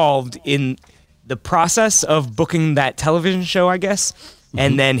involved in the process of booking that television show, I guess. Mm-hmm.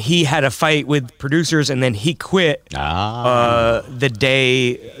 And then he had a fight with producers, and then he quit the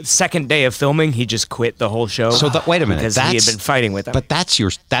second day of filming. He just quit the whole show. So wait a minute, because he had been fighting with them. But that's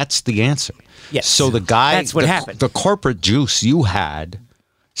the answer. Yes. So the guy, that's what happened. The corporate juice you had.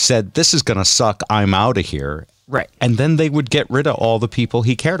 Said, "This is going to suck. I'm out of here." Right. And then they would get rid of all the people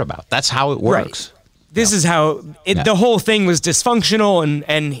he cared about. That's how it works. Right. This is how the whole thing was dysfunctional.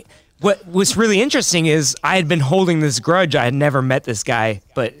 And what was really interesting is I had been holding this grudge. I had never met this guy,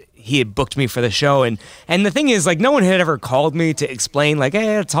 but he had booked me for the show. And the thing is, like, no one had ever called me to explain, like,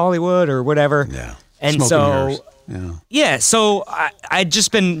 "Hey, it's Hollywood" or whatever. Yeah. And so, so I'd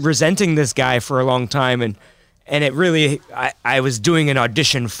just been resenting this guy for a long time. And it really, I was doing an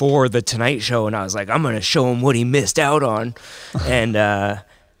audition for The Tonight Show, and I was like, I'm going to show him what he missed out on. And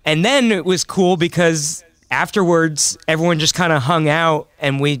then it was cool because afterwards, everyone just kind of hung out,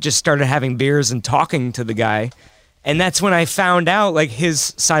 and we just started having beers and talking to the guy. And that's when I found out, like,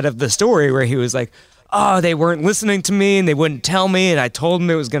 his side of the story, where he was like, "Oh, they weren't listening to me, and they wouldn't tell me, and I told them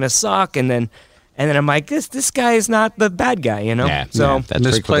it was going to suck." And then I'm like, this guy is not the bad guy, you know? Yeah, so that's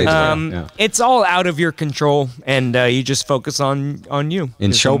misplaced. It's all out of your control, and you just focus on you.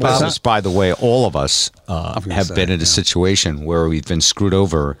 In show business, by the way, all of us have been in a situation where we've been screwed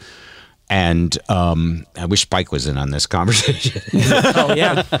over. And I wish Spike was in on this conversation. Oh,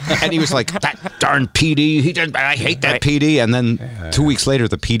 yeah. And he was like, "That darn PD, I hate that PD." And then 2 weeks later,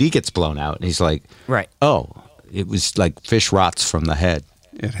 the PD gets blown out. And he's like, "Oh, it was like fish rots from the head."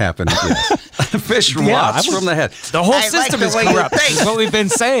 It happened. Yes. Fish rots from the head. The whole system is corrupt. That's what we've been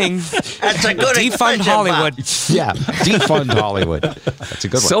saying. That's a good defund Hollywood. Yeah, defund Hollywood. That's a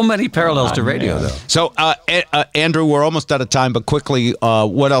good one. So many parallels to radio, though. So, Andrew, we're almost out of time, but quickly,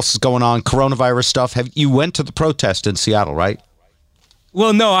 what else is going on? Coronavirus stuff. You went to the protest in Seattle, right?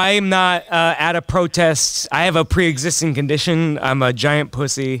 Well, no, I am not at a protest. I have a pre-existing condition. I'm a giant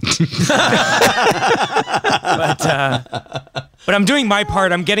pussy. But I'm doing my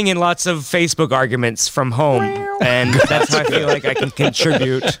part. I'm getting in lots of Facebook arguments from home, and that's how I feel like I can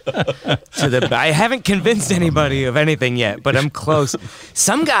contribute to the. I haven't convinced anybody of anything yet, but I'm close.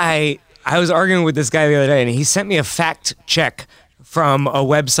 Some guy, I was arguing with this guy the other day, and he sent me a fact check from a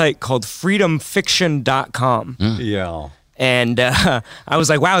website called freedomfiction.com. Yeah. And I was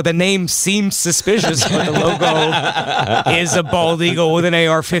like, wow, the name seems suspicious, but the logo is a bald eagle with an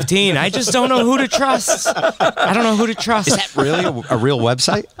AR-15. I just don't know who to trust. I don't know who to trust. Is that really a real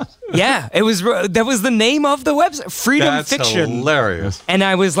website? Yeah, it was. That was the name of the website, Freedom That's Fiction. hilarious. And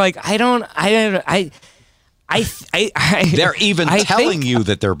I was like, They're even telling you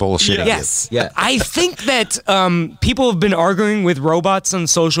that they're bullshitting yes. you. Yeah. I think that people have been arguing with robots on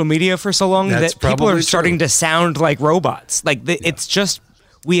social media for so long That's that people are probably starting true. to sound like robots. Like it's just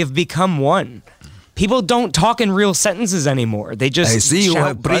we have become one. People don't talk in real sentences anymore. They just I see you shout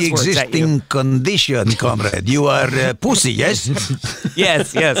have buzzwords at you. pre-existing condition, comrade. You are pussy, yes?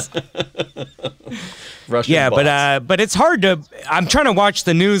 Yes. Russian Yeah, bots. but it's hard to. I'm trying to watch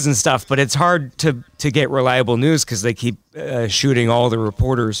the news and stuff, but it's hard to get reliable news because they keep shooting all the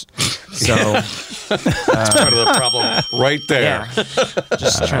reporters. So That's part of the problem right there. yeah,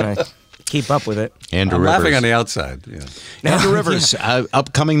 just trying to keep up with it. Andrew I'm Rivers. laughing on the outside. Yeah. Andrew Rivers,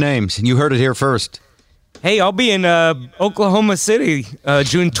 upcoming names. And you heard it here first. Hey, I'll be in Oklahoma City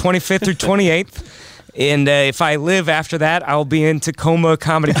June 25th through 28th. And if I live after that, I'll be in Tacoma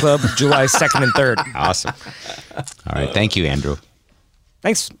Comedy Club July 2nd and 3rd. Awesome. All right. Thank you, Andrew.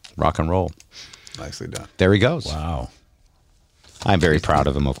 Thanks. Rock and roll. Nicely done. There he goes. Wow. I'm very proud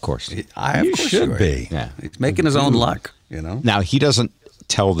of him, of course. Of You course should are. be. Yeah. He's making his own luck, you know? Now, he doesn't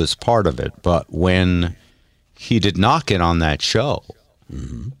tell this part of it, but when he did not get on that show,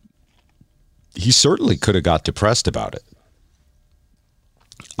 he certainly could have got depressed about it.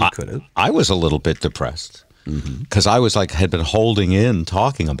 He could have. I was a little bit depressed because I was like, had been holding in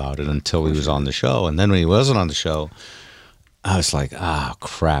talking about it until he was on the show. And then when he wasn't on the show, I was like, ah,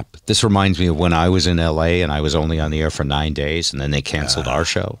 crap. This reminds me of when I was in LA and I was only on the air for 9 days and then they canceled our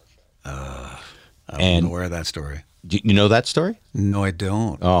show. I'm aware of that story. You know that story? No, I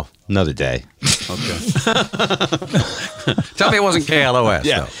don't. Oh, another day. Okay. Tell me it wasn't KLOS.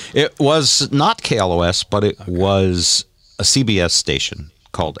 Yeah. It was not KLOS, but it was a CBS station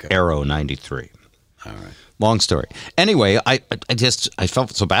called Arrow 93. All right. Long story. Anyway, I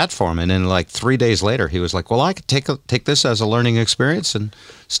felt so bad for him, and then like 3 days later, he was like, "Well, I could take this as a learning experience, and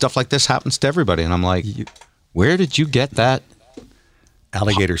stuff like this happens to everybody." And I'm like, "Where did you get that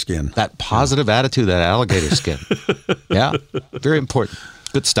Alligator skin. that positive attitude, that alligator skin?" Yeah, very important.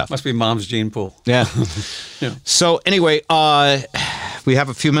 Good stuff. Must be mom's gene pool. Yeah. So anyway, we have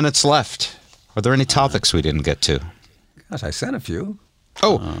a few minutes left. Are there any topics we didn't get to? Gosh, I sent a few.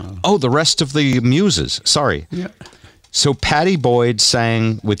 Oh, the rest of the Muses. Sorry. Yeah. So Patty Boyd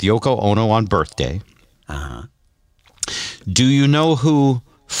sang with Yoko Ono on Birthday. Uh-huh. Do you know who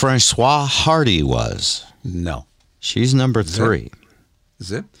Francois Hardy was? No. She's number 3.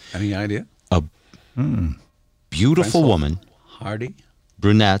 Zip? Any idea? A beautiful Francois woman, Hardy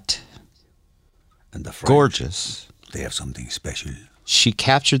brunette, and the French. gorgeous. They have something special. She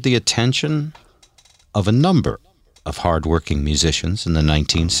captured the attention of a number of hardworking musicians in the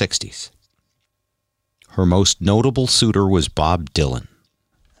 1960s. Her most notable suitor was Bob Dylan.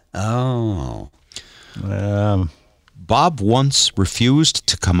 Oh. Bob once refused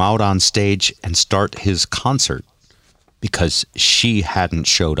to come out on stage and start his concert because she hadn't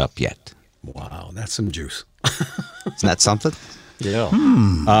showed up yet. Wow, that's some juice. Isn't that something?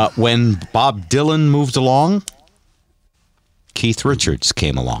 Yeah. When Bob Dylan moved along, Keith Richards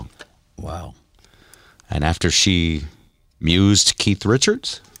came along. Wow. And after she mused Keith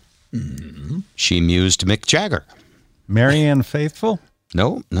Richards, she mused Mick Jagger. Marianne Faithful?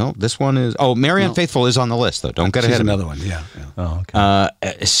 No, this one is... Oh, Marianne Faithful is on the list, though. Don't get She's ahead of me. another one, yeah. Oh,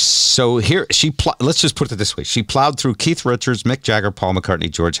 okay. So here, let's just put it this way. She plowed through Keith Richards, Mick Jagger, Paul McCartney,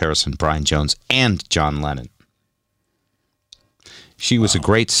 George Harrison, Brian Jones, and John Lennon. She was a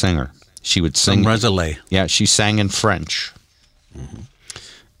great singer. She would sing... From Resolé. Yeah, she sang in French.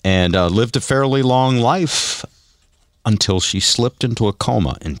 And lived a fairly long life until she slipped into a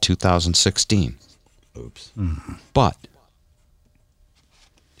coma in 2016. Oops. But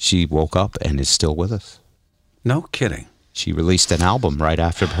she woke up and is still with us. No kidding. She released an album right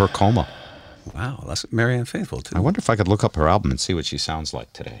after her coma. Wow, that's Marianne Faithfull, too. I wonder if I could look up her album and see what she sounds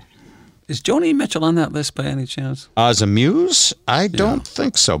like today. Is Joni Mitchell on that list by any chance? As a muse, I don't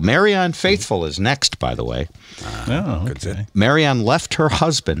think so. Marianne Faithfull is next, by the way. Oh, okay. Marianne left her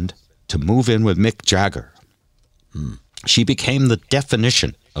husband to move in with Mick Jagger. She became the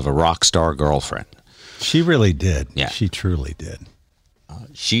definition of a rock star girlfriend. She really did. Yeah. She truly did.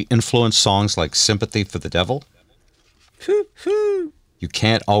 She influenced songs like Sympathy for the Devil. You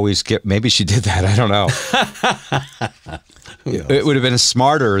can't always get... Maybe she did that. I don't know. It would have been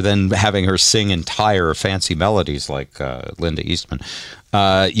smarter than having her sing entire fancy melodies like Linda Eastman.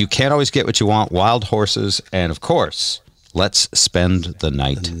 You Can't Always Get What You Want, Wild Horses, and of course, Let's Spend the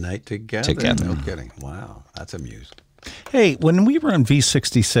Night. The night together. No kidding. Wow, that's a muse. Hey, when we were on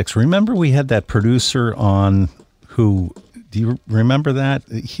V66, remember we had that producer on who... Do you remember that?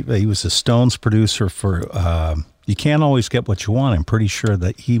 He was a Stones producer for... You Can't Always Get What You Want. I'm pretty sure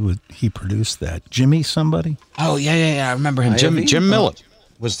that he produced that. Jimmy somebody? Oh, yeah. I remember him. Jim Millett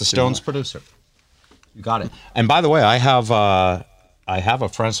was the Stones producer. You got it. And by the way, I have a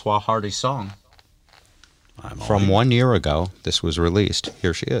Francois Hardy song from 1 year ago. This was released.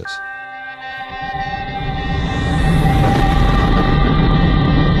 Here she is.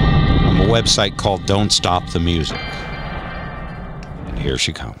 On a website called Don't Stop the Music. And here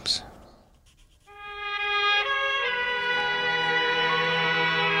she comes.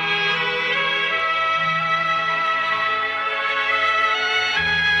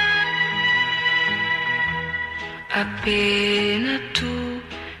 Appena tu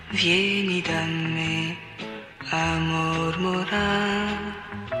vieni da me a mormorar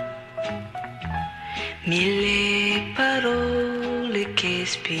mille parole che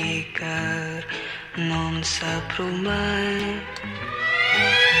spiegar non saprò mai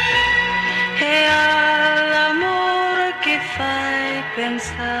e all'amore che fai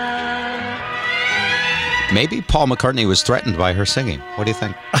pensar. Maybe Paul McCartney was threatened by her singing. What do you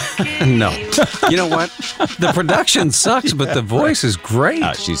think? No. You know what? The production sucks, but the voice is great.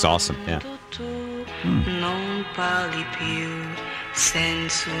 She's awesome, yeah. Non parli più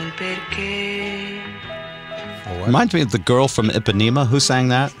senza un perché. Reminds me of the girl from Ipanema who sang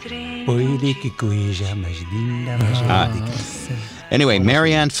that. Anyway,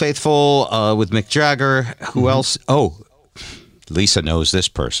 Marianne Faithfull with Mick Jagger. Who else? Oh, Lisa knows this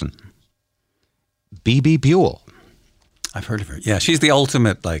person. B.B. Buell. I've heard of her. Yeah, she's the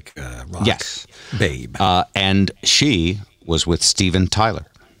ultimate, like, rock babe. And she was with Steven Tyler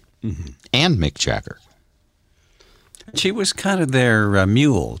and Mick Jagger. She was kind of their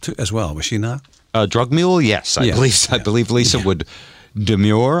mule, too, as well, was she not? Drug mule? Yes. I believe Lisa would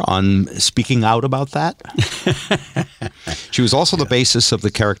demur on speaking out about that. She was also the basis of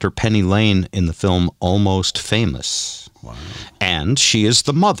the character Penny Lane in the film Almost Famous. Wow. And she is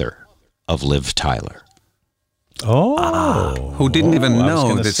the mother of Liv Tyler. Who didn't even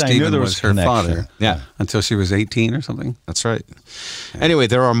know that Steven was her father until she was 18 or something. That's right. Anyway,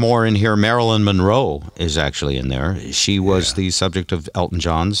 there are more in here. Marilyn Monroe is actually in there. She was the subject of Elton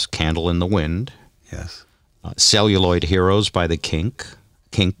John's Candle in the Wind. Yes. Celluloid Heroes by the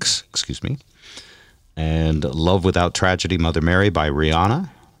Kinks, excuse me. And Love Without Tragedy, Mother Mary by Rihanna.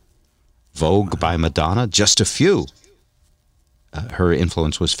 Vogue by Madonna. Just a few. Her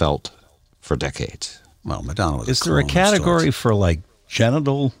influence was felt for decades. Well, Madonna was. Is there a category for like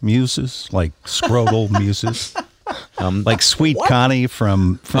genital muses, like scrotal muses, like Sweet Connie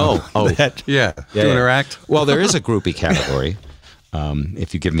from that? Yeah, doing her act. Well, there is a groupie category.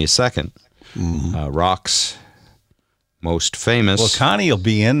 If you give me a second, rock's most famous. Well, Connie will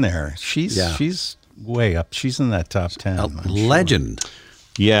be in there. She's way up. she's in that top 10. A legend. Sure.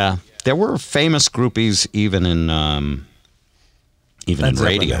 Yeah, there were famous groupies even in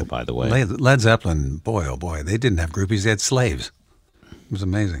radio, by the way. Led Zeppelin, boy, oh boy, they didn't have groupies; they had slaves. It was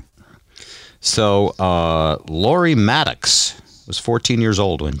amazing. So, Laurie Maddox was 14 years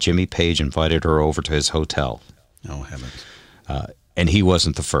old when Jimmy Page invited her over to his hotel. Oh, heavens. And he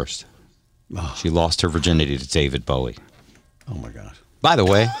wasn't the first. Oh. She lost her virginity to David Bowie. Oh, my gosh. By the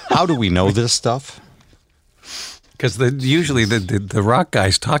way, how do we know this stuff? Because usually the rock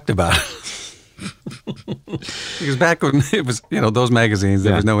guys talked about it. Because back when it was, those magazines,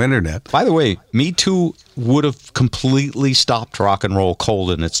 there was no internet. By the way, Me Too would have completely stopped rock and roll cold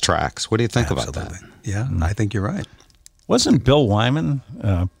in its tracks. What do you think about that? Yeah, I think you're right. Wasn't Bill Wyman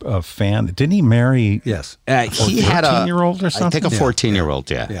a fan? Didn't he marry? Yes. He had a 14-year-old or something? I think a 14-year-old,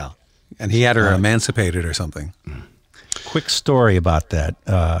 Yeah. And he had her emancipated or something. Quick story about that.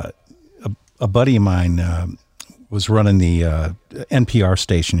 A buddy of mine was running the NPR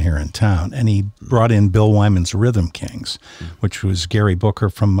station here in town, and he brought in Bill Wyman's Rhythm Kings, which was Gary Booker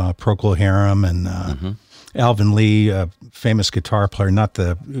from Procol Harum and Alvin Lee, a famous guitar player, not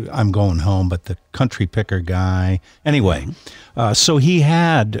the I'm Going Home, but the country picker guy. Anyway, so he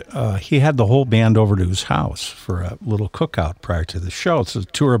had the whole band over to his house for a little cookout prior to the show. So the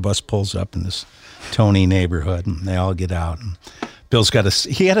tour bus pulls up in this Tony neighborhood, and they all get out. And Bill's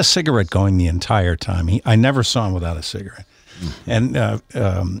he had a cigarette going the entire time. I never saw him without a cigarette. And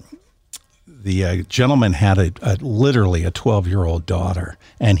the gentleman had literally a 12-year-old daughter,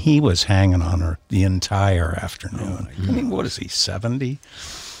 and he was hanging on her the entire afternoon. I mean, what is he, 70?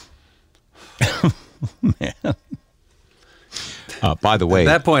 Man. By the way, at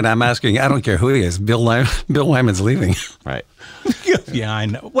that point, I'm asking, I don't care who he is. Bill Lyman's leaving. Right. Yeah, I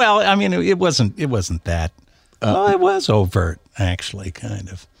know. Well, I mean, it wasn't that. Well, it was overt, actually, kind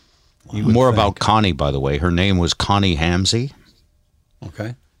of. More about Connie, by the way. Her name was Connie Hamsey.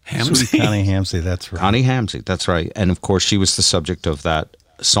 Okay. Sweet Connie Hamsey, that's right. Connie Hamsey, that's right. And of course, she was the subject of that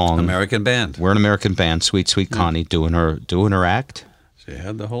song. American Band. We're an American Band. Sweet Connie doing her act. She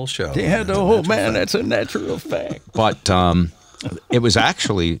had the whole show. She had the whole man. That's a natural fact. But it was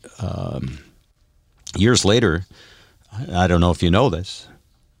actually years later. I don't know if you know this,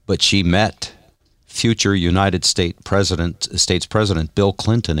 but she met future United States President Bill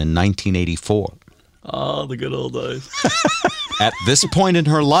Clinton in 1984. Oh, the good old days. At this point in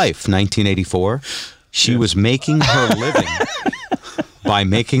her life, 1984, she was making her living by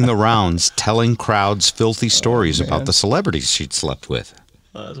making the rounds, telling crowds filthy stories about the celebrities she'd slept with.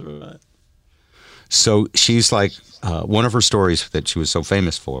 That's right. So she's like, one of her stories that she was so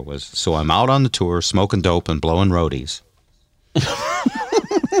famous for was, so I'm out on the tour smoking dope and blowing roadies.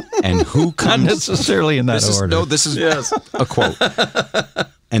 And who comes... Not necessarily in that order. This is a quote.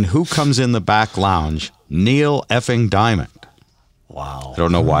 And who comes in the back lounge? Neil effing Diamond. Wow. I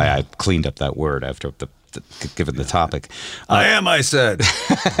don't know why I cleaned up that word after given the topic. I said.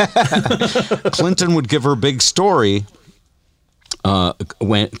 Clinton would give her a big story.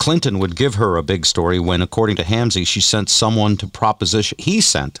 When Clinton would give her a big story when, according to Hamsey, he sent someone to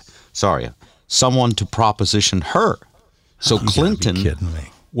proposition her. So Clinton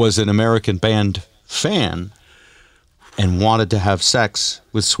was an American Band fan and wanted to have sex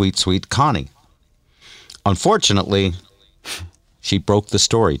with Sweet Connie. Unfortunately, she broke the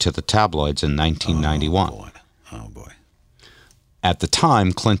story to the tabloids in 1991. Oh, boy. At the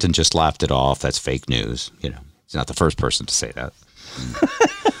time, Clinton just laughed it off. That's fake news. He's not the first person to say that.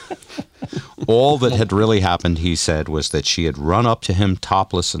 All that had really happened, he said, was that she had run up to him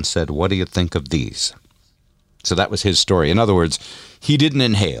topless and said, "What do you think of these?" So that was his story. In other words, he didn't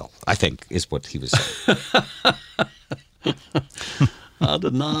inhale, I think, is what he was saying. I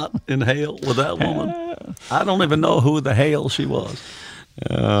did not inhale with that woman. I don't even know who the hell she was.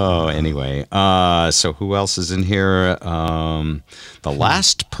 Oh, anyway. So who else is in here? The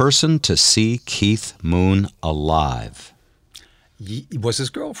last person to see Keith Moon alive. Was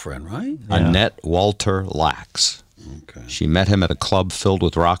his girlfriend, right? Annette Walter Lax. Okay. She met him at a club filled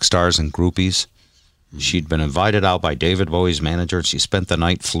with rock stars and groupies. She'd been invited out by David Bowie's manager, and she spent the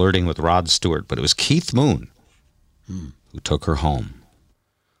night flirting with Rod Stewart. But it was Keith Moon who took her home.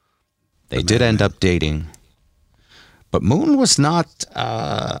 They did end up dating. But Moon was not,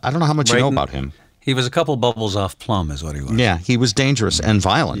 I don't know how much you know about him. He was a couple bubbles off plum is what he was. Yeah, he was dangerous and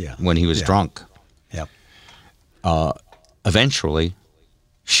violent when he was drunk. Yep. Eventually,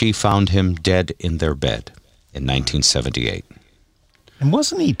 she found him dead in their bed in 1978. And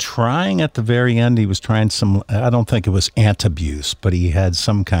wasn't he trying at the very end? He was trying I don't think it was antabuse, but he had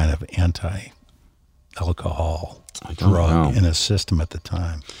some kind of anti-alcohol drug in his system at the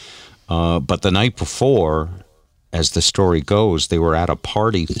time. But the night before, as the story goes, they were at a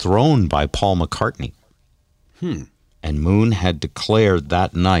party thrown by Paul McCartney. And Moon had declared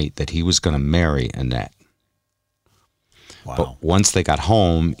that night that he was going to marry Annette. Wow. But once they got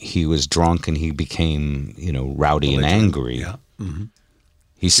home, he was drunk and he became, rowdy and angry. Yeah. Mm-hmm.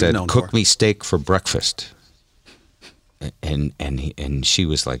 He said, "Cook me steak for breakfast." And she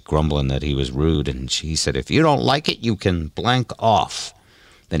was like grumbling that he was rude. And he said, "If you don't like it, you can blank off."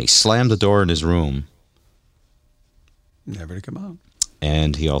 Then he slammed the door in his room. Never to come out.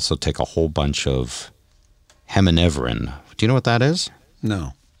 And he also took a whole bunch of Heminevrin. Do you know what that is?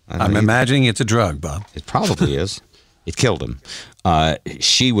 No. I'm imagining it's a drug, Bob. It probably is. It killed him.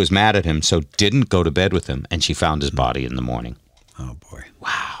 She was mad at him, so didn't go to bed with him, and she found his body in the morning. Oh, boy.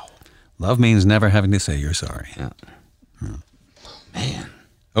 Wow. Love means never having to say you're sorry. Yeah. Man.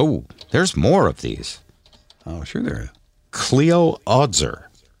 Oh, there's more of these. Oh, sure there is. Cleo Odzer,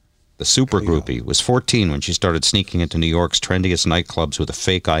 the super groupie, was 14 when she started sneaking into New York's trendiest nightclubs with a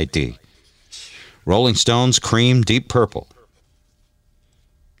fake ID. Rolling Stones, Cream, Deep Purple.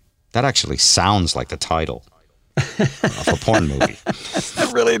 That actually sounds like the title of a porn movie.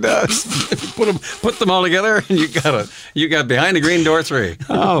 It really does. Put them all together, and you got Behind the Green Door 3.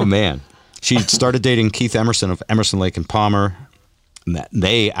 Oh man, she started dating Keith Emerson of Emerson, Lake and Palmer.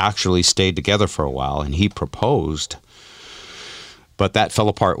 They actually stayed together for a while, and he proposed. But that fell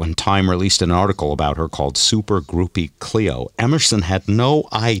apart when Time released an article about her called Super Groupie Cleo. Emerson had no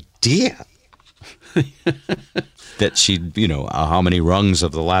idea that she'd, how many rungs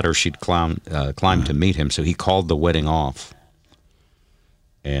of the ladder she'd climbed to meet him. So he called the wedding off.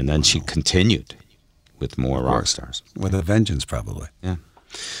 And then she continued with more rock stars. With a vengeance, probably. Yeah.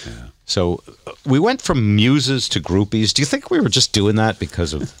 So we went from muses to groupies. Do you think we were just doing that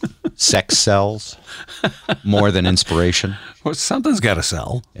because of sex sells more than inspiration? Well, something's got to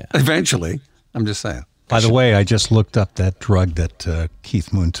sell eventually. I'm just saying. By the way, I just looked up that drug that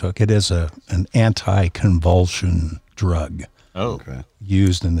Keith Moon took. It is an anti-convulsion drug. Oh. Okay.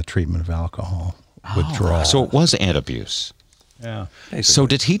 Used in the treatment of alcohol withdrawal. So it was antabuse. Yeah. So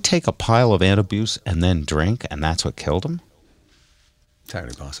did he take a pile of antabuse and then drink, and that's what killed him?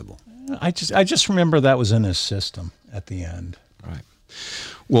 Entirely possible. I just remember that was in his system at the end. Right.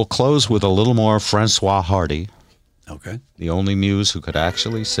 We'll close with a little more Francois Hardy. Okay. The only muse who could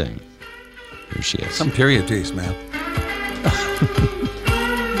actually sing. Here she is. Some period piece, man.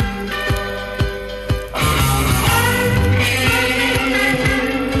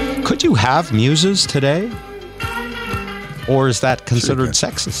 Could you have muses today? Or is that considered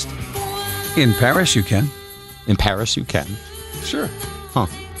sexist? In Paris, you can. In Paris, you can. Sure. Huh.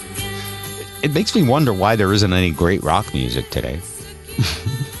 It makes me wonder why there isn't any great rock music today.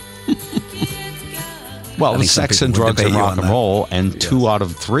 Well, with sex and drugs and rock and roll, and 2 out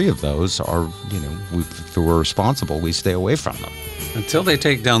of 3 of those are, if we're responsible, we stay away from them. Until they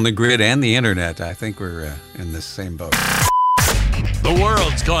take down the grid and the internet, I think we're in the same boat. The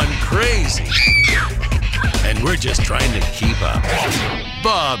world's gone crazy, and we're just trying to keep up.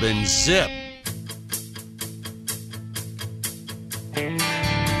 Bob and Zip.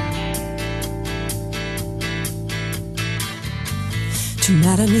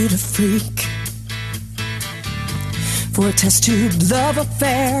 Tonight I need a freak for a test tube love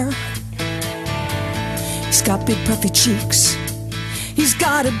affair. He's got big puffy cheeks, he's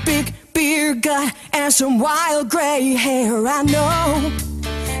got a big beer gut and some wild gray hair. I know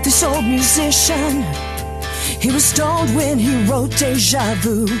this old musician, he was stoned when he wrote Deja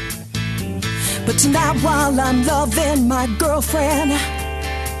Vu. But tonight while I'm loving my girlfriend,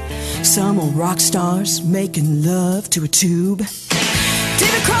 some old rock stars making love to a tube.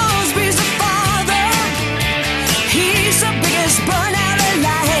 David Crosby